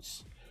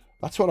roles.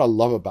 That's what I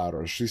love about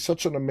her. She's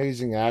such an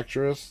amazing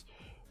actress.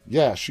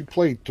 Yeah, she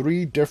played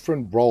 3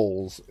 different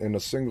roles in a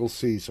single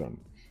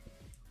season.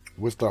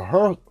 With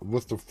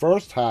the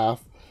first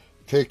half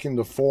taking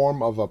the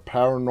form of a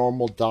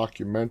paranormal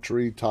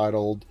documentary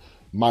titled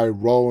My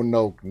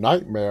Roanoke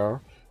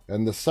Nightmare,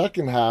 and the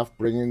second half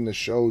bringing the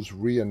show's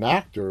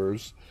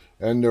reenactors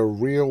and their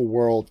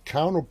real-world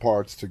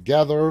counterparts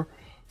together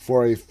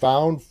for a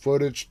found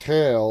footage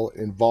tale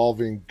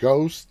involving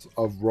ghosts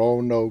of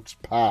Roanoke's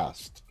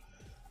past.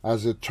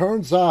 As it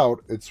turns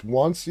out, it's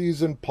one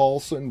season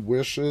Paulson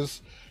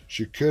wishes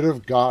she could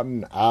have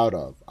gotten out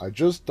of. I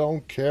just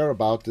don't care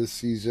about this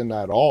season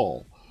at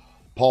all,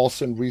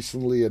 Paulson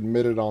recently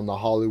admitted on The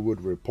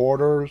Hollywood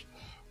Reporter,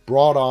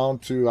 brought on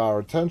to our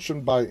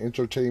attention by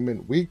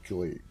Entertainment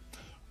Weekly.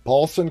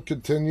 Paulson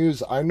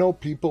continues, I know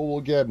people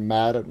will get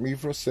mad at me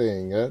for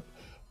saying it,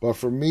 but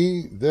for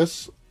me,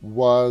 this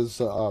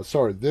was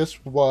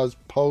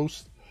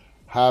post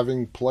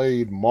having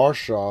played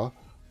Marcia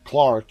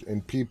Clark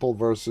in People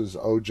vs.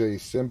 O.J.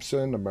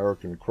 Simpson,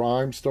 American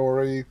Crime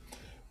Story,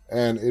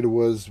 and it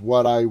was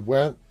what I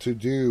went to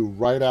do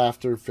right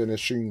after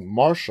finishing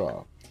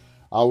Marcia.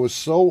 I was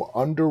so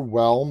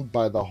underwhelmed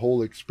by the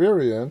whole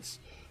experience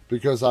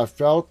because I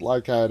felt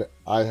like I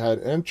had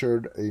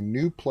entered a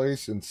new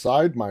place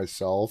inside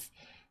myself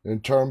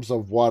in terms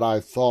of what I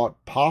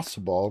thought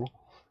possible,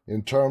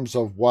 in terms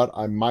of what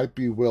I might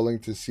be willing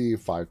to see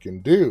if I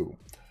can do.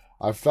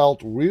 I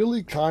felt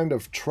really kind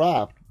of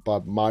trapped by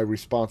my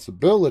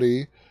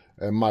responsibility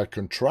and my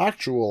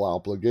contractual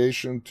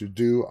obligation to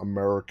do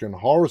American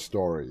Horror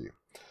Story.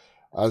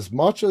 As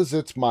much as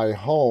it's my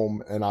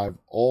home and I've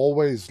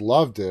always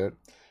loved it,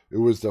 it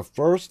was the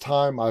first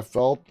time I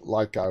felt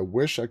like I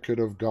wish I could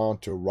have gone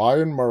to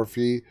Ryan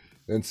Murphy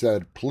and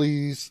said,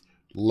 please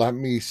let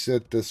me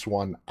sit this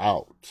one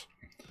out.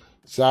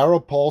 Sarah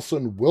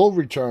Paulson will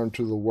return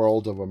to the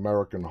world of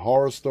American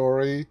Horror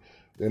Story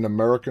in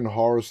American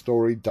Horror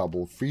Story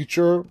Double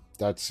Feature.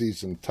 That's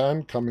season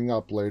 10 coming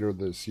up later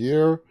this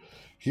year.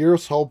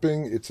 Here's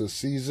hoping it's a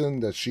season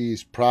that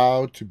she's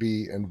proud to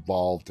be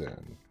involved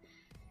in.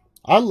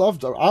 I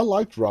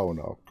liked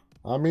Roanoke.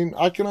 I mean,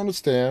 I can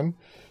understand.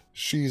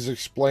 She's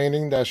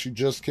explaining that she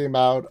just came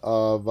out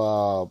of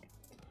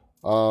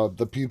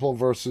The People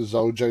vs.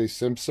 O.J.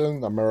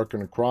 Simpson,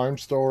 American Crime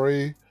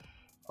Story.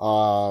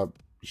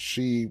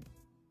 She,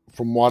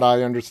 from what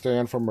I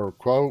understand from her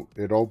quote,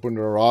 it opened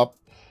her up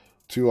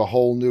to a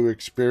whole new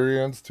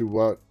experience, to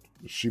what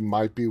she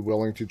might be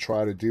willing to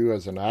try to do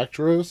as an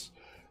actress.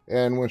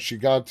 And when she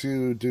got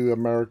to do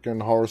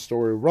American Horror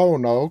Story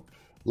Roanoke,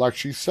 like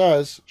she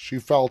says, she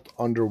felt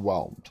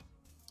underwhelmed.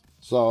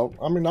 So,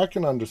 I mean, I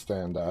can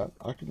understand that.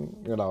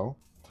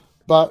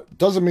 But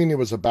doesn't mean it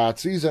was a bad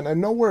season.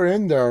 And nowhere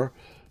in there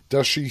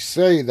does she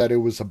say that it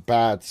was a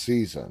bad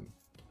season.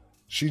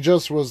 She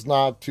just was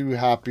not too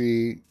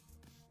happy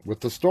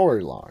with the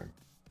storyline.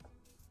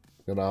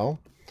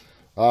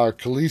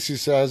 Khaleesi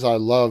says, I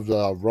loved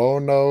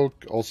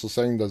Roanoke. Also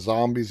saying the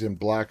zombies in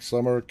Black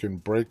Summer can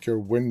break your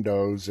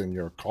windows in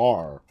your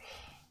car.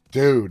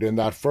 Dude, in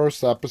that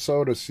first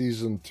episode of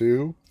season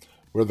 2,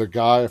 where the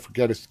guy, I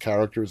forget his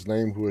character's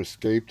name, who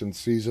escaped in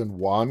season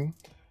 1,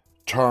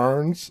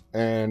 turns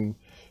and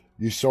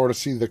you sort of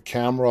see the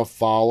camera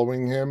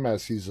following him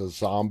as he's a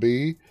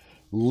zombie,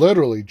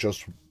 literally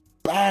just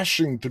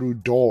bashing through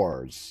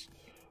doors.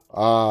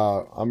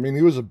 I mean,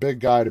 he was a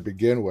big guy to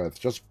begin with,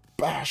 just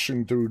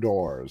bashing through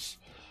doors.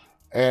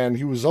 And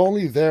he was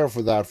only there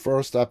for that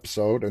first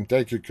episode, and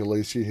thank you,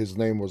 Khaleesi, his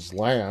name was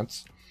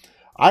Lance.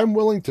 I'm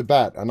willing to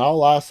bet, and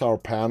I'll ask our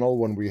panel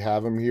when we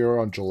have him here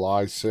on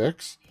July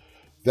 6th,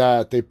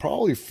 that they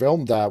probably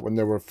filmed that when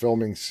they were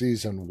filming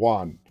season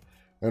 1.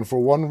 And for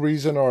one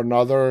reason or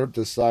another,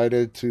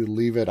 decided to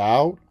leave it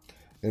out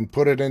and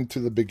put it into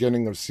the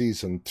beginning of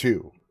season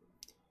 2.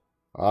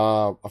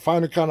 I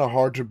find it kind of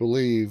hard to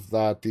believe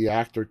that the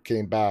actor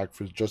came back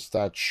for just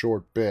that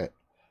short bit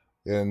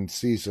in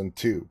season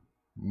 2.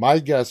 My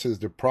guess is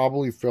they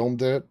probably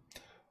filmed it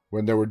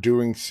when they were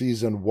doing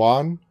season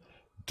 1,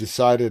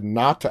 decided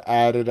not to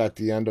add it at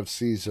the end of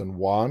season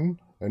 1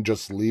 and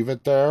just leave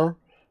it there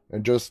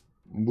and just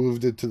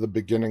moved it to the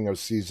beginning of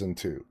season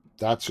 2.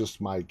 That's just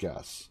my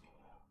guess.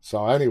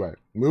 So anyway,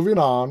 moving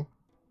on.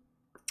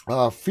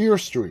 Fear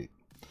Street.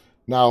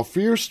 Now,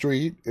 Fear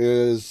Street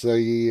is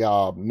a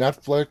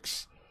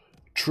Netflix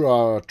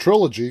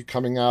trilogy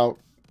coming out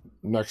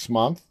next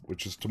month,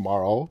 which is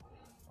tomorrow.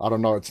 I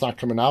don't know, it's not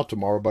coming out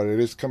tomorrow, but it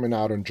is coming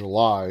out in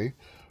July.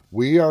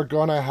 We are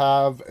going to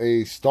have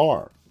a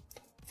star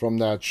from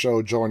that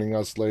show joining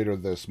us later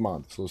this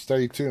month. So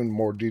stay tuned,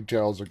 more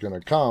details are going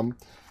to come.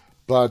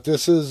 But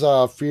this is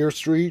a Fear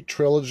Street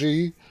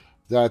trilogy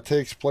that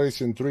takes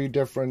place in 3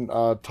 different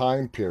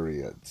time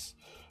periods.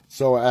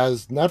 So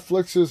as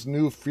Netflix's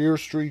new Fear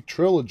Street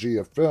trilogy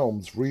of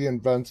films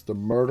reinvents the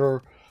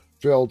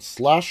murder-filled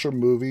slasher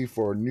movie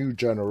for a new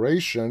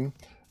generation,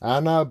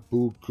 Anna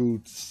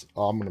Bukhutskaya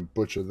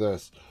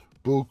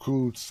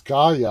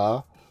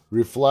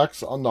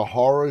reflects on the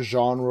horror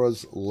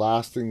genre's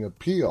lasting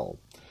appeal.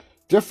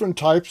 Different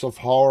types of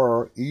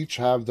horror each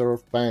have their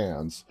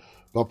fans,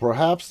 but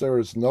perhaps there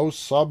is no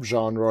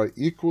subgenre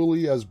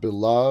equally as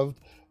beloved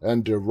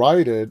and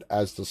derided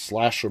as the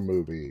slasher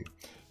movie.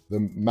 The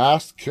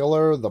masked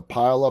killer, the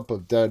pileup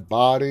of dead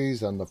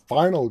bodies, and the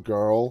final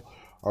girl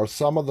are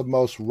some of the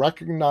most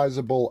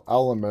recognizable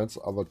elements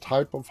of a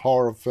type of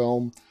horror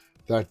film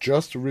that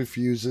just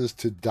refuses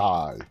to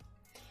die.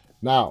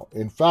 Now,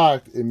 in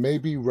fact, it may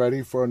be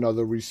ready for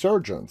another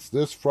resurgence.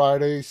 This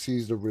Friday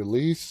sees the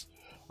release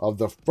of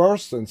the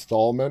first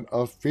installment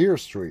of Fear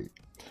Street,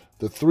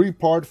 the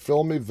 3-part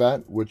film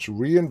event which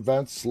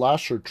reinvents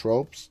slasher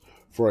tropes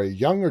for a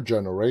younger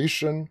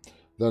generation.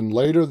 Then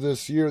later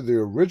this year, the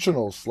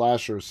original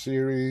slasher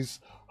series,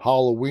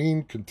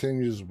 Halloween,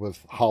 continues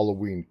with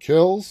Halloween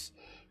Kills,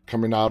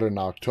 coming out in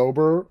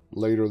October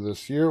later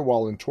this year,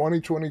 while in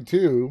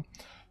 2022,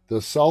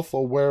 the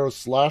self-aware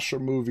slasher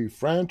movie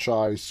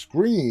franchise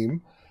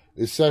Scream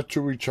is set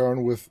to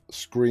return with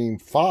Scream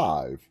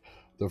 5.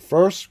 The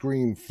first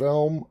Scream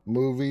film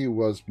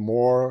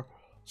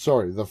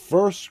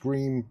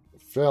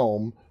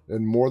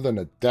in more than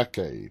a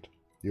decade.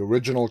 The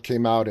original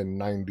came out in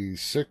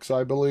 96,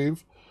 I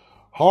believe.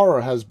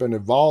 Horror has been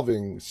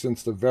evolving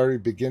since the very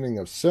beginning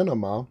of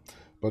cinema,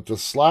 but the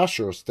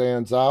slasher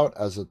stands out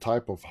as a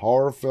type of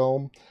horror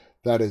film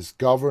that is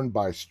governed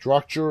by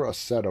structure, a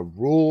set of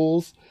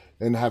rules,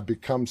 and have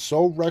become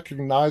so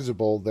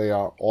recognizable they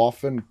are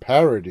often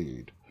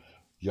parodied.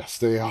 Yes,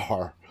 they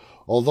are.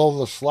 Although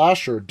the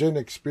slasher didn't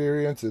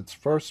experience its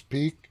first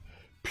peak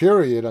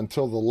period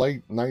until the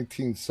late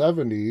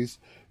 1970s,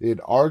 it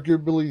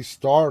arguably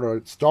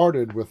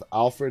started with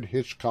Alfred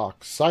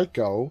Hitchcock's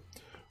Psycho,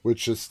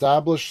 which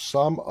established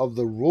some of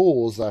the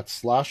rules that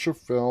slasher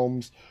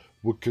films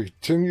would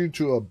continue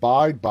to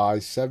abide by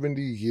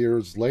 70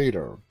 years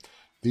later.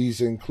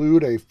 These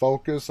include a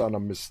focus on a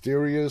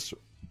mysterious,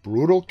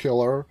 brutal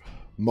killer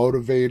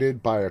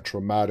motivated by a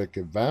traumatic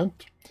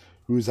event,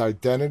 whose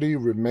identity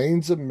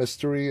remains a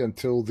mystery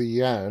until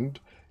the end,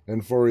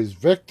 and for his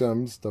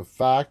victims, the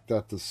fact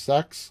that the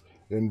sex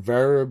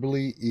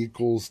invariably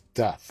equals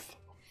death,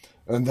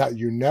 and that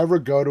you never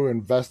go to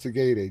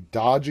investigate a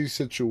dodgy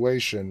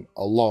situation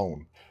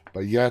alone,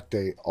 but yet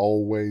they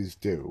always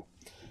do.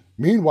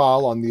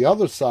 Meanwhile, on the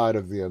other side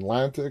of the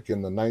Atlantic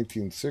in the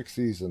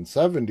 1960s and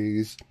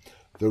 70s,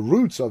 the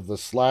roots of the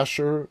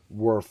slasher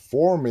were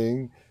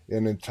forming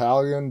in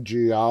Italian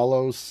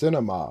giallo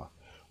cinema,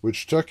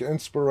 which took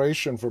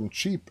inspiration from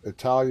cheap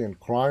Italian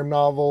crime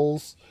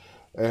novels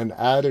and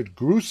added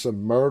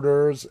gruesome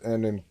murders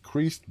and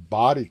increased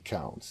body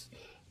counts.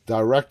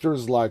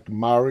 Directors like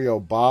Mario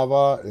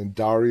Bava and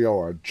Dario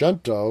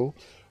Argento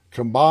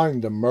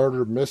combined the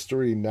murder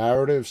mystery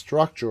narrative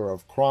structure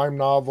of crime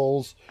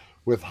novels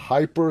with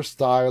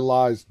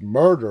hyper-stylized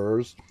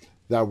murders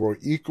that were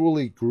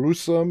equally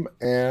gruesome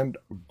and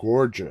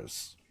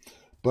gorgeous.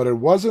 But it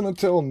wasn't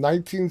until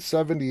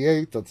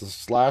 1978 that the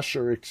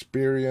slasher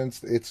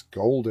experienced its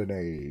golden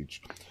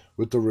age,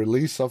 with the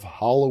release of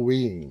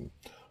Halloween.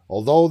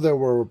 Although there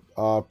were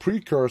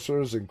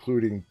precursors,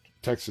 including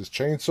Texas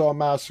Chainsaw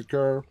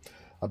Massacre,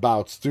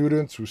 about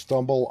students who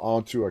stumble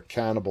onto a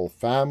cannibal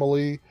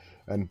family,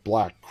 and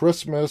Black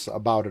Christmas,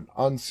 about an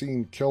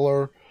unseen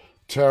killer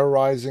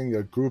terrorizing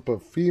a group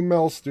of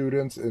female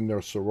students in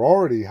their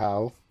sorority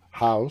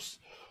house,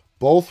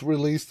 both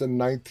released in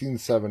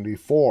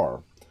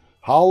 1974.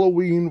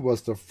 Halloween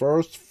was the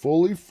first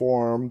fully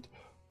formed,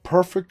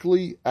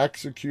 perfectly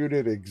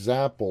executed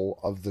example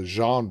of the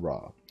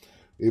genre.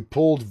 It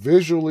pulled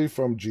visually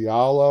from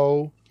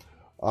giallo,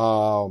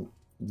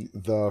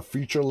 the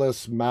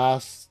featureless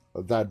mask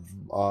that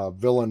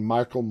villain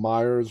Michael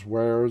Myers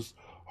wears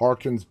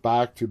harkens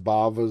back to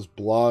Bava's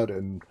blood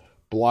and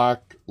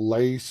black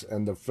lace,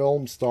 and the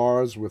film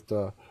stars with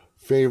the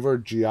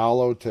favored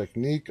giallo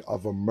technique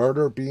of a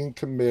murder being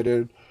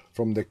committed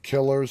from the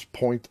killer's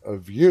point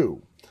of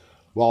view.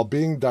 While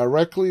being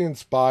directly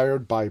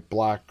inspired by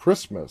Black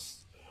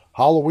Christmas,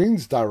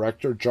 Halloween's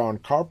director John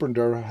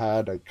Carpenter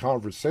had a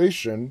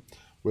conversation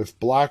with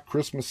Black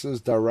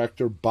Christmas's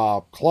director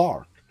Bob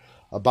Clark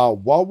about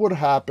what would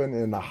happen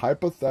in a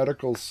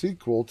hypothetical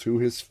sequel to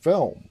his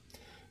film.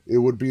 It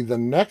would be the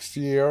next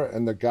year,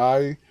 and the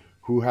guy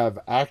who have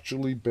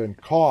actually been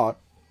caught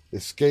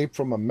escape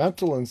from a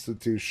mental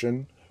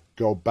institution,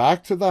 go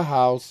back to the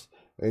house,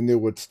 and it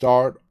would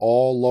start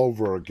all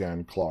over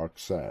again, Clark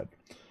said.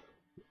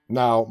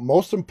 Now,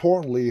 most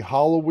importantly,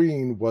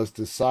 Halloween was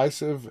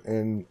decisive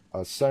in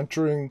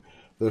centering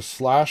the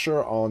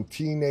slasher on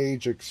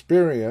teenage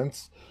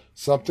experience,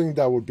 something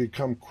that would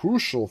become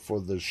crucial for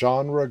the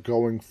genre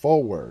going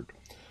forward.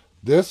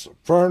 This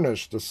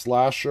furnished the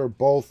slasher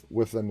both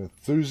with an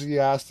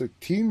enthusiastic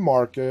teen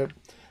market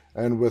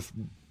and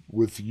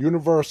with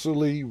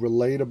universally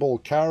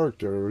relatable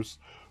characters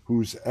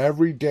whose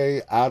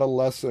everyday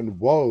adolescent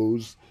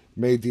woes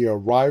made the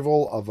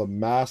arrival of a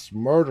mass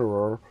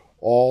murderer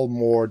all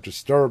more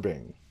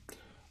disturbing.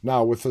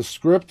 Now, with a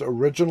script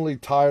originally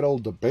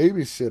titled The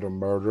Babysitter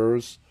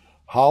Murders,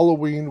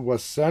 Halloween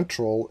was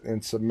central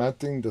in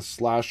cementing the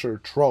slasher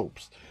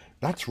tropes.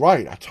 That's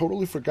right, I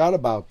totally forgot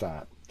about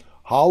that.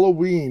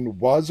 Halloween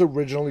was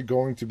originally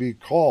going to be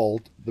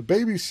called The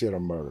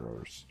Babysitter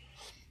Murders.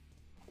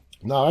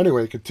 Now,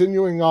 anyway,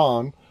 continuing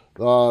on,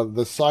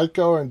 the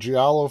Psycho and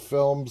Giallo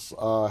films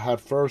had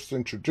first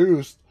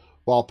introduced,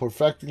 while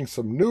perfecting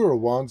some newer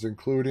ones,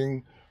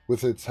 including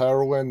with its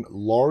heroine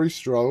Laurie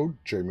Strode,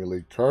 Jamie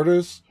Lee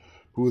Curtis,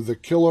 who the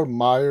killer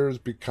Myers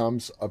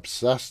becomes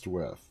obsessed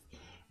with.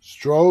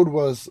 Strode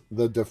was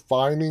the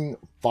defining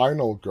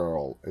final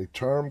girl, a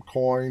term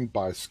coined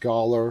by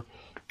scholar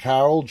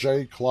Carol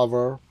J.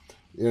 Clover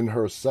in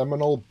her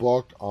seminal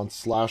book on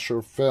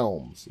slasher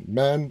films,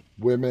 Men,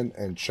 Women,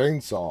 and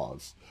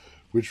Chainsaws,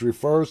 which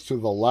refers to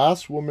the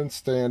last woman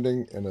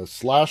standing in a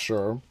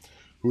slasher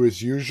who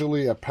is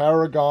usually a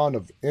paragon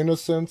of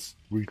innocence,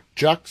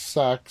 rejects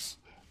sex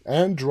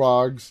and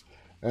drugs,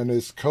 and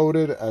is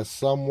coded as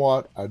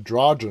somewhat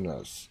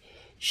androgynous.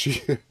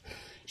 She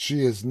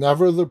is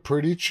never the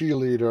pretty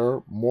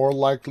cheerleader, more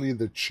likely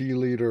the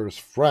cheerleader's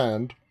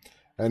friend,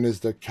 and is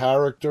the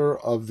character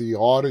of the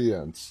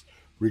audience,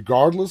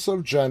 regardless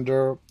of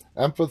gender,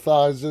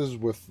 empathizes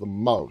with the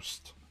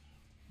most.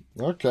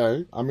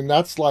 Okay, I mean,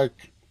 that's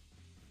like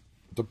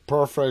the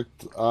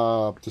perfect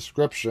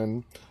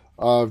description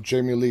of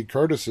Jamie Lee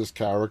Curtis's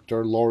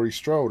character, Laurie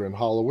Strode, in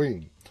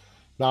Halloween.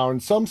 Now,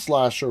 in some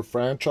slasher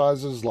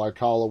franchises like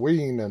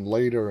Halloween and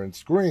later in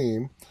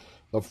Scream,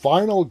 the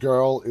final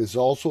girl is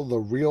also the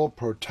real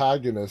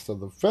protagonist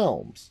of the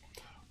films,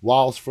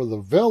 whilst for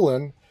the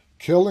villain,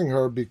 killing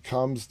her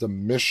becomes the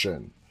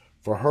mission.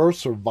 For her,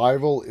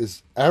 survival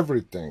is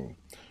everything.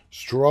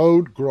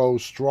 Strode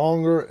grows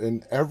stronger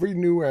in every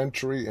new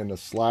entry in a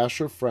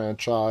slasher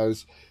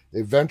franchise,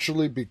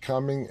 eventually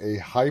becoming a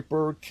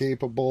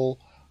hyper-capable,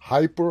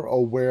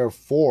 hyper-aware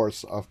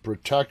force of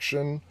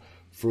protection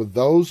for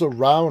those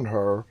around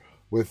her,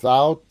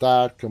 without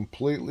that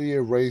completely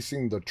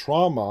erasing the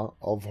trauma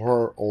of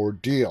her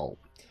ordeal.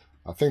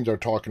 I think they're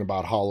talking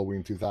about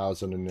Halloween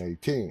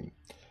 2018.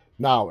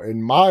 Now,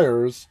 in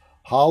Myers,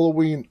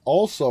 Halloween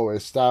also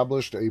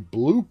established a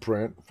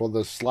blueprint for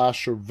the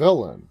slasher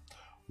villain.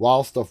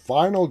 Whilst the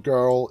final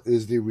girl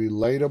is the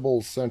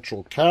relatable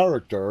central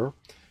character,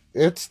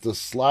 it's the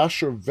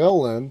slasher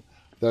villain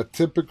that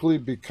typically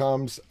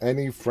becomes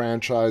any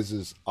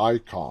franchise's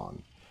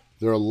icon.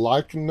 Their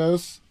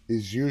likeness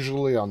is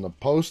usually on the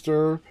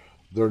poster.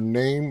 Their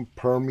name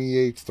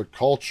permeates the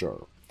culture.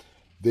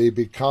 They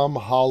become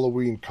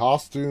Halloween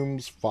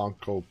costumes,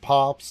 Funko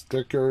Pops,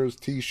 stickers,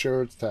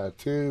 t-shirts,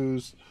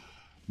 tattoos.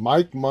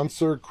 Mike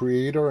Munzer,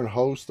 creator and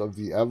host of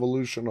the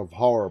Evolution of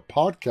Horror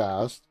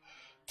podcast,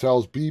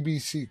 tells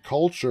BBC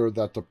Culture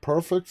that the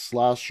perfect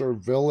slasher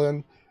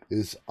villain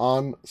is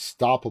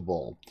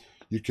unstoppable.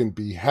 You can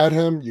behead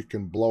him, you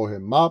can blow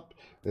him up,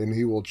 and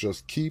he will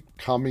just keep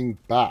coming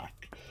back.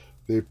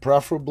 They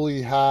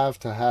preferably have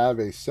to have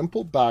a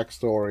simple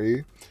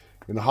backstory.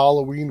 In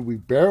Halloween, we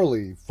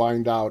barely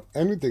find out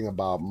anything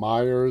about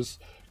Myers,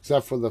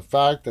 except for the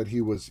fact that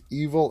he was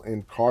evil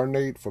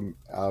incarnate from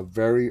a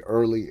very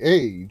early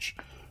age,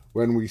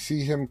 when we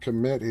see him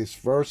commit his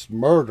first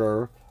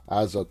murder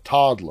as a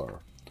toddler.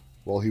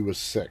 Well, he was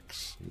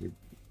 6,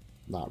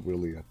 not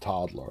really a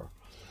toddler.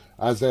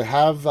 As they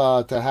have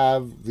to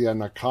have the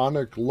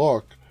iconic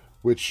look,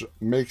 which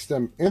makes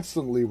them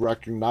instantly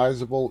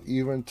recognizable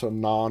even to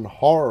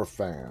non-horror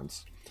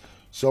fans.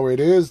 So it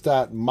is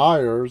that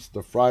Myers,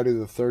 the Friday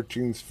the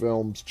 13th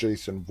film's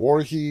Jason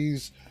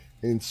Voorhees,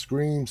 in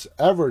Scream's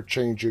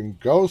ever-changing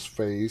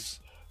Ghostface,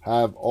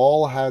 have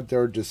all had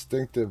their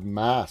distinctive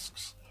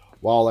masks,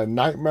 while in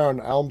Nightmare on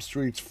Elm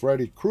Street's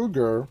Freddy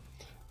Krueger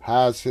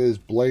has his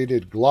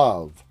bladed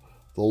glove.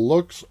 The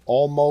looks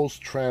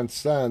almost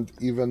transcend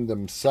even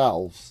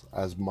themselves,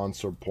 as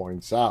Munzer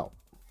points out.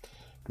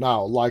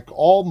 Now, like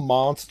all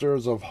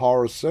monsters of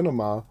horror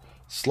cinema,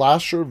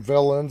 slasher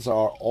villains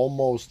are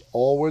almost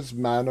always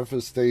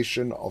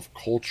manifestation of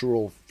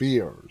cultural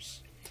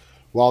fears.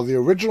 While the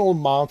original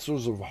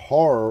monsters of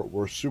horror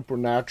were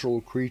supernatural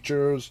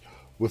creatures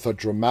with a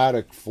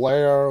dramatic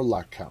flair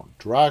like Count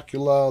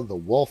Dracula, the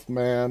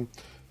Wolfman,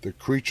 the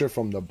Creature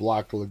from the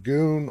Black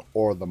Lagoon,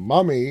 or the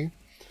Mummy.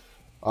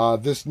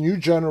 This new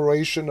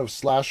generation of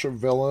slasher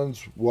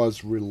villains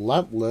was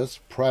relentless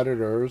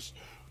predators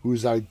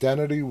whose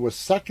identity was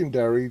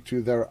secondary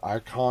to their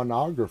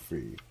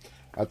iconography.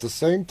 At the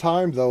same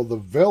time, though, the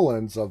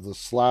villains of the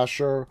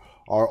slasher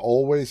are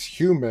always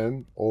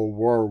human, or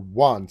were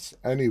once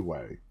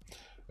anyway.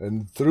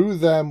 And through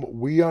them,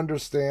 we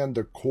understand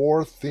the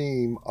core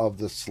theme of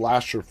the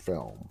slasher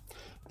film,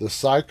 the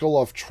cycle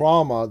of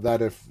trauma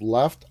that, if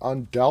left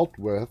undealt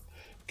with,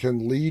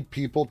 can lead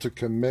people to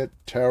commit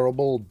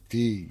terrible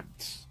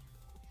deeds.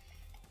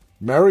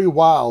 Mary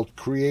Wild,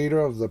 creator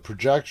of the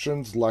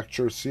Projections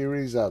lecture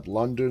series at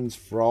London's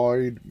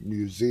Freud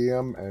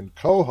Museum and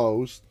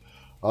co-host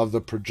of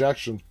the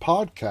Projections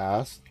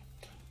podcast,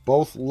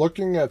 both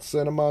looking at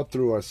cinema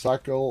through a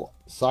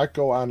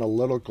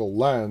psychoanalytical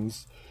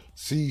lens,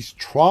 sees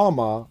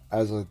trauma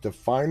as a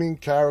defining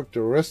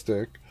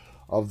characteristic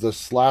of the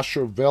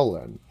slasher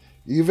villain,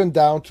 even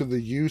down to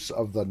the use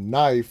of the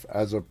knife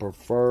as a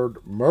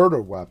preferred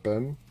murder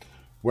weapon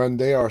when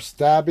they are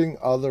stabbing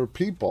other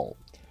people.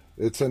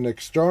 It's an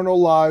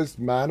externalized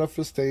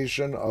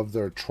manifestation of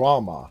their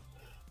trauma,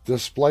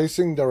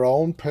 displacing their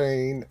own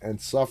pain and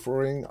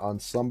suffering on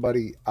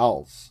somebody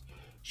else.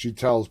 She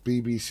tells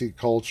BBC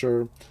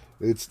Culture,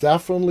 it's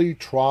definitely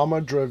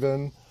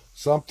trauma-driven,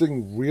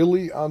 something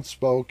really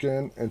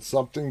unspoken, and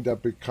something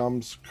that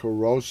becomes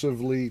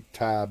corrosively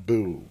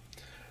taboo.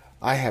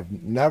 I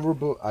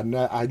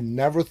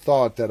never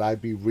thought that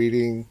I'd be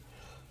reading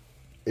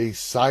a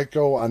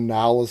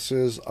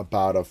psychoanalysis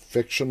about a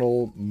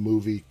fictional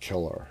movie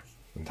killer.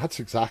 And that's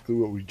exactly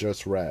what we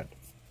just read.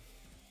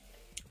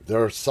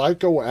 They're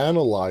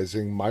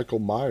psychoanalyzing Michael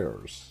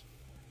Myers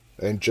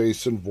and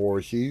Jason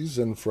Voorhees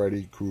and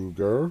Freddy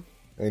Krueger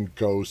and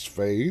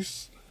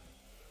Ghostface.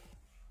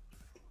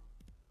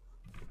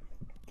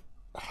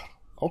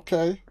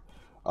 Okay.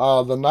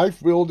 The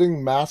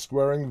knife-wielding,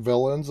 mask-wearing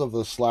villains of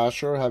the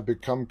slasher have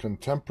become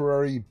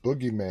contemporary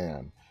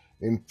boogeyman,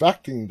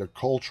 infecting the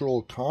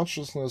cultural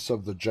consciousness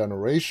of the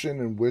generation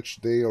in which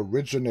they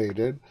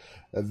originated,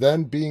 and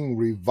then being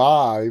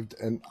revived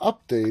and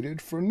updated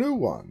for new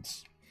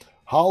ones.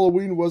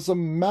 Halloween was a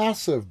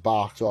massive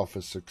box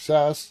office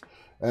success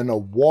and a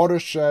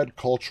watershed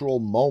cultural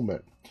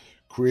moment,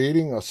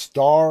 creating a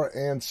star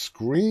and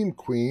scream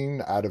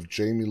queen out of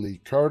Jamie Lee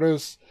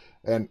Curtis,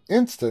 an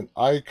instant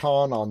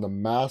icon on the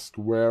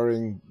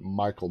mask-wearing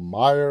Michael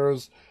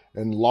Myers,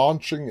 and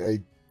launching a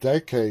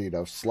decade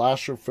of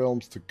slasher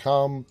films to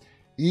come,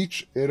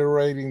 each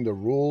iterating the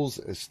rules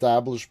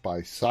established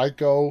by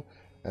Psycho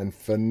and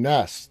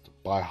finessed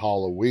by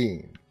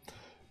Halloween.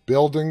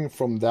 Building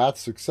from that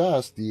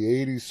success, the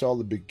 80s saw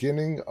the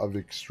beginning of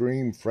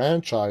extreme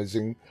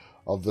franchising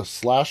of the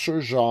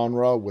slasher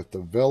genre, with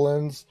the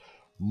villains,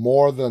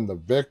 more than the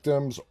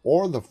victims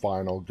or the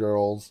final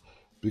girls,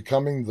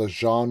 becoming the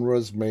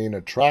genre's main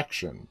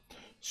attraction.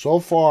 So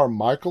far,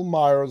 Michael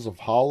Myers of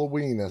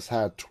Halloween has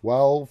had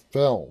 12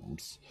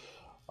 films.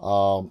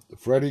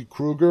 Freddy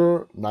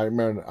Krueger,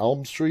 Nightmare on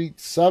Elm Street,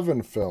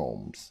 7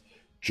 films.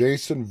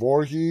 Jason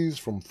Voorhees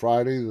from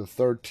Friday the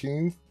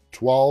 13th,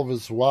 12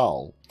 as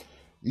well.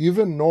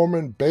 Even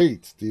Norman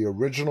Bates, the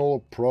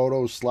original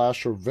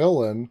proto-slasher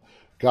villain,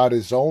 got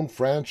his own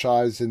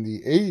franchise in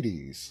the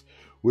 80s,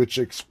 which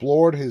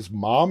explored his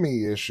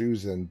mommy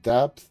issues in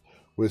depth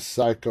with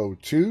Psycho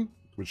 2,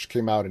 which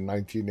came out in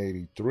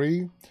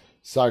 1983,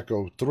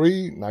 Psycho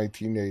 3,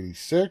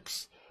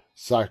 1986,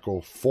 Psycho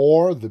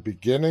 4, The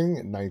Beginning,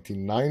 in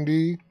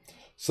 1990.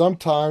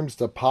 Sometimes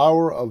the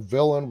power of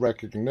villain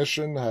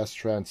recognition has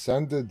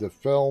transcended the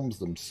films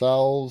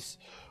themselves.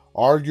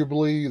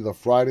 Arguably, the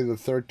Friday the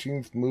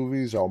 13th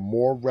movies are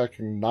more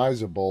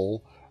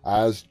recognizable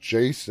as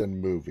Jason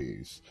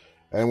movies.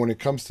 And when it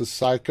comes to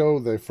Psycho,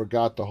 they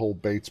forgot the whole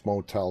Bates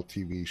Motel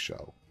TV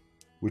show,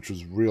 which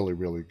was really,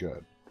 really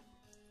good.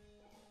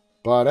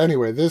 But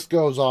anyway, this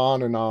goes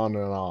on and on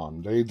and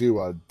on. They do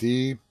a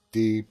deep,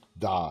 deep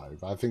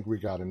dive. I think we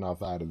got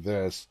enough out of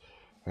this.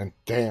 And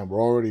damn,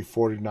 we're already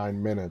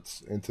 49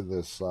 minutes into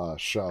this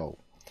show.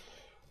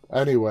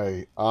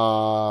 Anyway,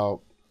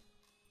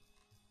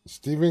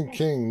 Stephen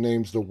King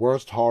names the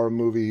worst horror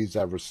movie he's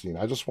ever seen.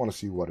 I just want to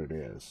see what it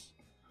is.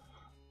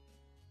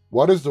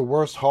 What is the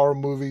worst horror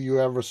movie you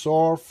ever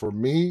saw? For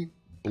me,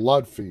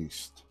 Blood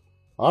Feast.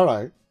 All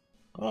right.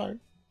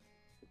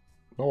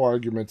 No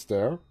arguments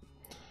there.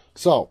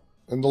 So,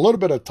 in the little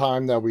bit of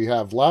time that we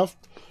have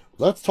left,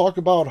 let's talk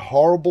about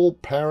horrible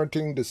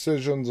parenting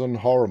decisions in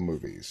horror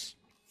movies.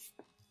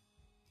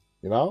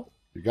 You know,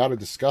 you got to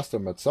discuss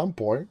them at some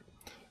point.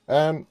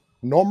 And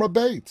Norma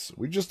Bates,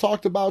 we just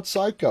talked about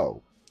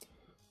Psycho.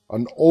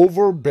 An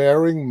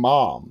overbearing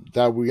mom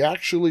that we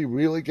actually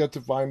really get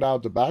to find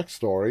out the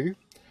backstory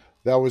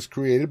that was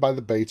created by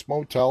the Bates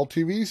Motel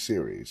TV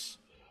series.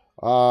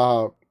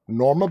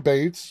 Norma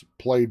Bates,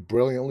 played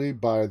brilliantly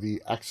by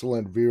the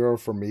excellent Vera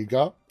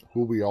Farmiga,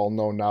 who we all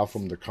know now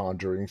from the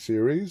Conjuring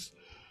series.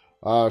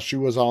 She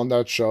was on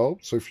that show.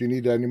 So if you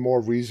need any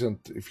more reason,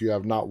 if you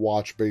have not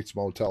watched Bates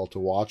Motel, to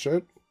watch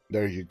it,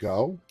 there you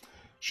go.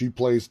 She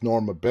plays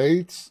Norma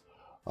Bates.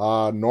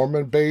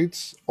 Norman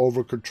Bates,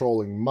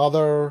 over-controlling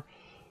mother.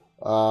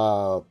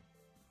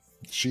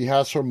 She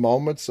has her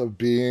moments of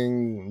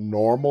being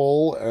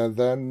normal, and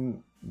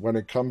then when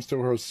it comes to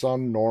her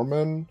son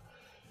Norman,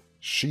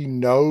 she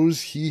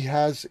knows he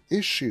has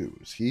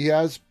issues. He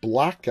has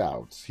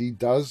blackouts. He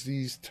does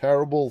these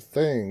terrible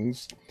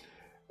things,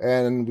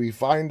 and we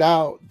find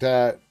out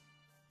that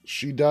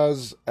she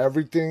does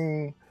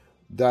everything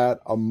that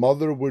a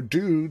mother would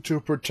do to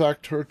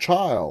protect her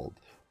child.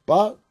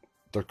 But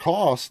the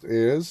cost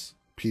is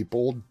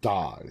people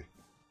die.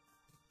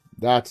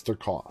 That's the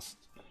cost.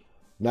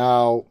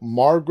 Now,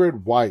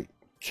 Margaret White,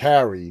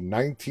 Carrie,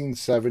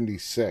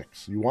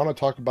 1976. You want to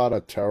talk about a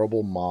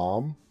terrible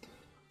mom?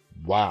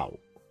 Wow.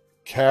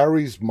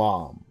 Carrie's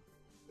mom.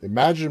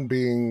 Imagine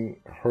being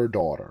her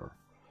daughter.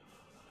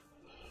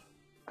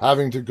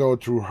 Having to go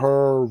through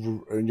her,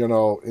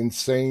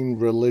 insane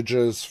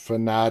religious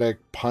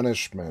fanatic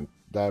punishment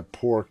that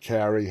poor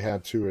Carrie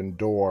had to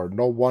endure.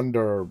 No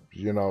wonder,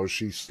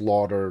 she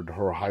slaughtered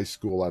her high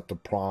school at the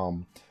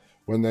prom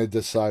when they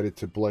decided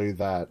to play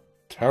that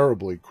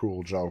terribly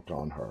cruel joke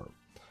on her.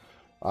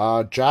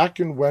 Jack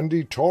and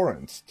Wendy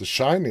Torrance, The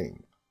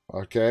Shining.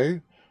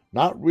 Okay?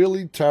 Not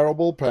really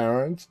terrible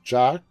parents.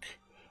 Jack,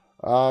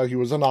 he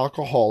was an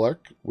alcoholic.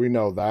 We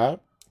know that.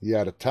 He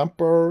had a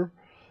temper.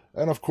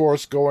 And of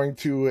course, going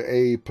to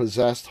a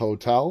possessed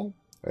hotel,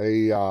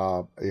 a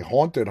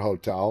haunted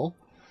hotel,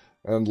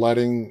 and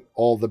letting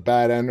all the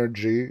bad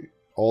energy,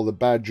 all the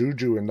bad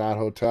juju in that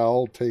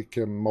hotel take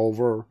him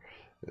over,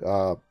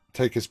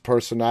 take his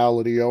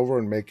personality over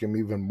and make him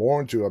even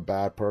more into a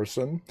bad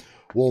person,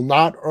 will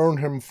not earn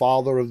him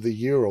Father of the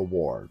Year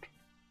award.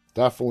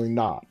 Definitely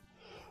not.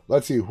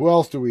 Let's see, who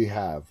else do we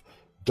have?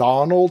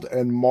 Donald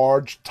and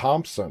Marge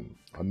Thompson,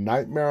 A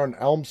Nightmare on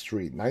Elm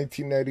Street,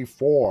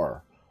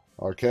 1984.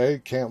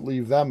 Okay, can't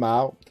leave them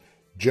out.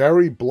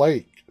 Jerry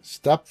Blake,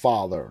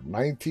 Stepfather,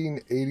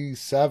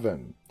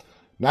 1987.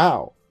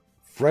 Now,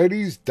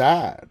 Freddy's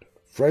dad,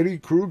 Freddy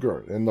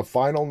Krueger in The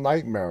Final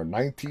Nightmare,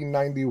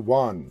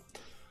 1991.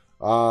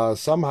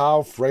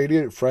 Somehow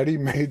Freddy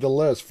made the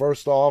list.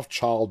 First off,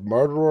 child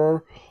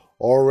murderer,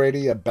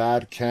 already a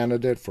bad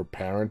candidate for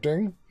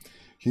parenting.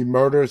 He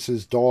murders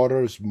his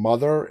daughter's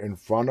mother in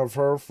front of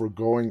her for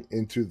going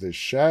into the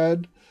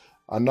shed.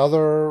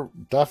 Another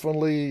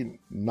definitely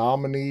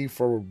nominee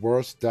for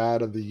Worst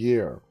Dad of the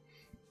Year.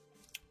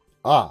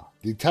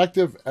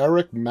 Detective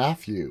Eric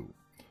Matthew,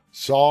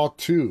 Saw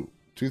 2,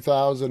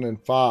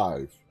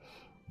 2005.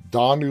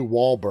 Donnie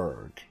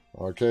Wahlberg.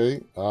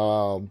 Okay?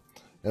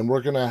 And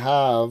we're going to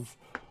have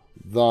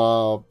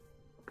the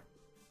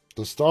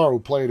star who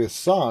played his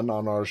son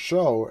on our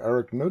show,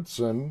 Eric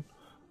Knudsen,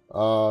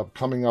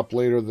 coming up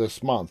later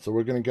this month. So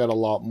we're going to get a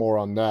lot more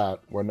on that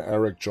when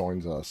Eric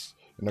joins us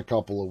in a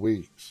couple of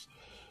weeks.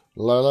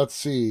 Let's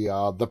see.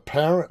 All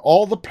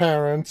the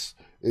parents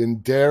in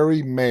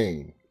Derry,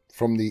 Maine,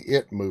 from the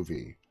It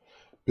movie,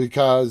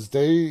 because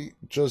they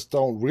just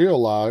don't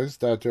realize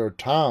that their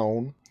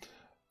town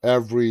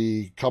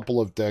every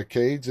couple of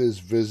decades is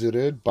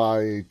visited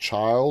by a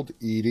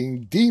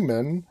child-eating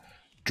demon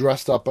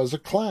dressed up as a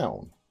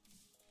clown.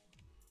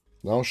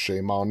 No,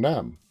 shame on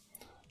them.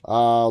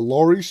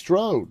 Laurie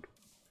Strode.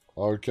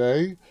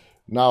 Okay.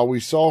 Now, we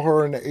saw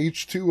her in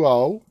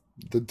H2O,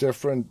 the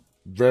different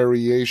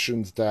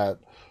variations that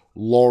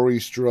Laurie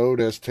Strode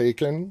has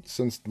taken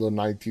since the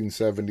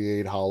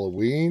 1978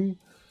 Halloween.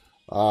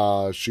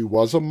 She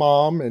was a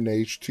mom in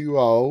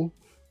H2O,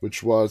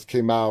 which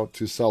came out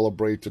to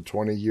celebrate the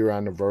 20-year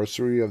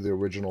anniversary of the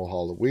original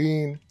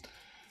Halloween.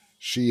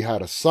 She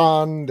had a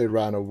son. They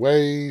ran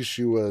away.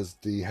 She was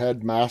the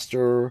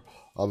headmaster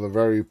of a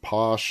very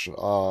posh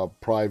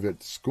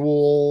private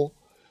school,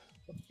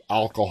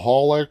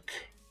 alcoholic,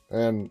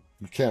 and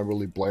you can't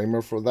really blame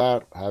her for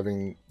that,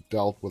 having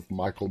dealt with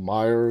Michael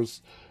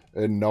Myers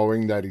and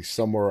knowing that he's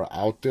somewhere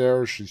out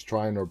there. She's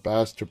trying her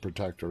best to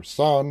protect her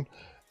son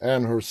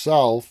and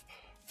herself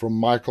from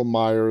Michael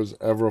Myers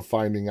ever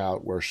finding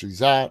out where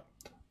she's at,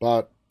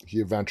 but he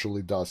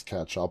eventually does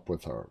catch up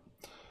with her.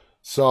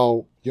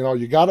 So,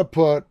 you got to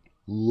put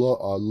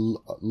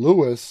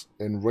Lewis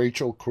and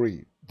Rachel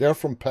Creed. They're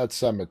from Pet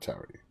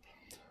Sematary.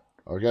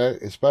 Okay?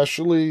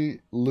 Especially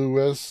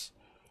Lewis,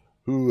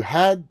 who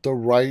had the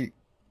right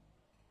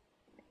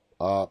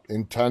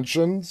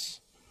intentions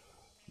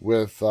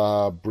with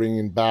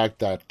bringing back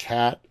that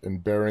cat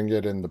and burying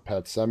it in the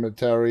Pet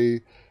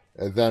Sematary,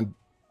 and then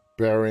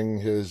burying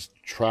his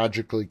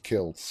tragically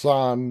killed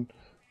son,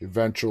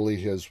 eventually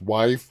his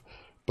wife.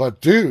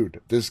 But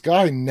dude, this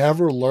guy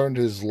never learned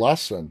his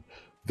lesson.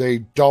 They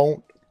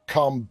don't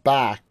come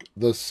back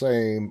the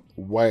same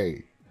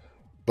way.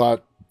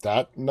 But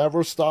that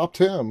never stopped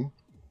him.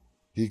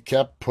 He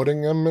kept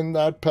putting them in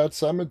that Pet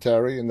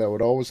Sematary, and they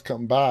would always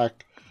come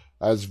back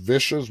as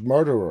vicious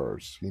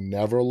murderers. He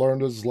never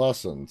learned his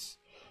lessons.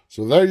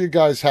 So there you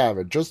guys have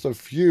it. Just a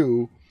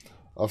few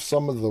of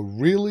some of the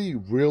really,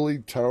 really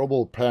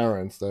terrible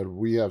parents that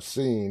we have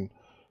seen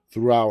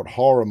throughout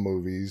horror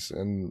movies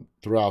and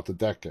throughout the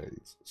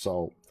decades.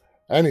 So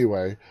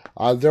anyway,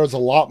 there's a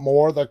lot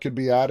more that could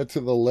be added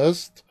to the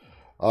list.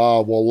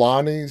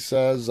 Wolani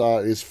says,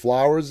 is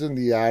Flowers in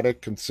the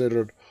Attic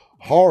considered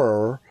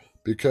horror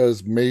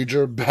because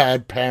major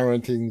bad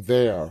parenting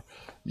there?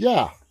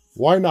 Yeah,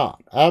 why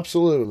not?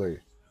 Absolutely.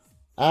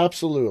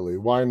 Absolutely,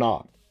 why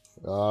not?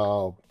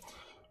 Want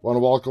to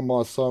welcome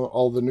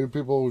all the new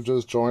people who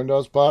just joined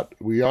us, but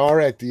we are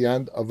at the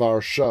end of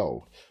our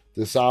show.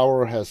 This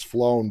hour has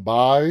flown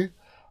by.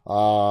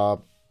 I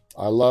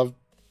love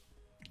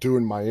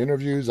doing my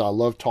interviews. I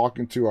love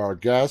talking to our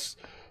guests,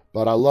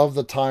 but I love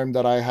the time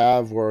that I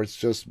have where it's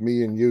just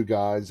me and you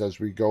guys as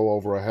we go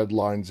over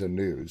headlines and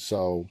news.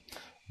 So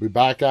we'll be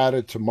back at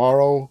it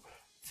tomorrow.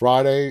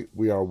 Friday,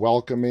 we are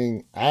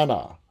welcoming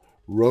Anna,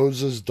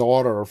 Rose's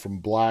daughter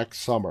from Black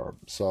Summer.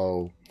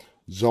 So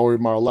Zoe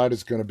Marlette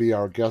is going to be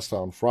our guest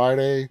on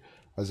Friday.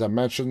 As I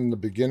mentioned in the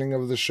beginning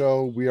of the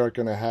show, we are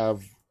going to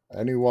have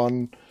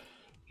anyone,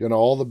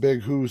 all the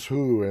big who's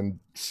who in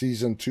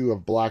season 2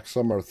 of Black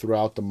Summer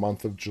throughout the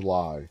month of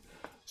July.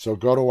 So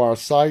go to our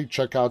site,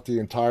 check out the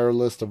entire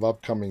list of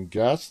upcoming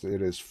guests.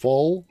 It is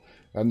full,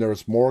 and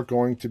there's more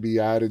going to be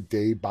added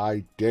day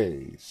by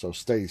day. So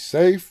stay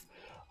safe.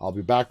 I'll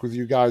be back with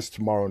you guys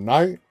tomorrow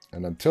night.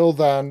 And until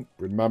then,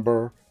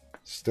 remember,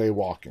 stay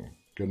walking.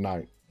 Good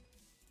night.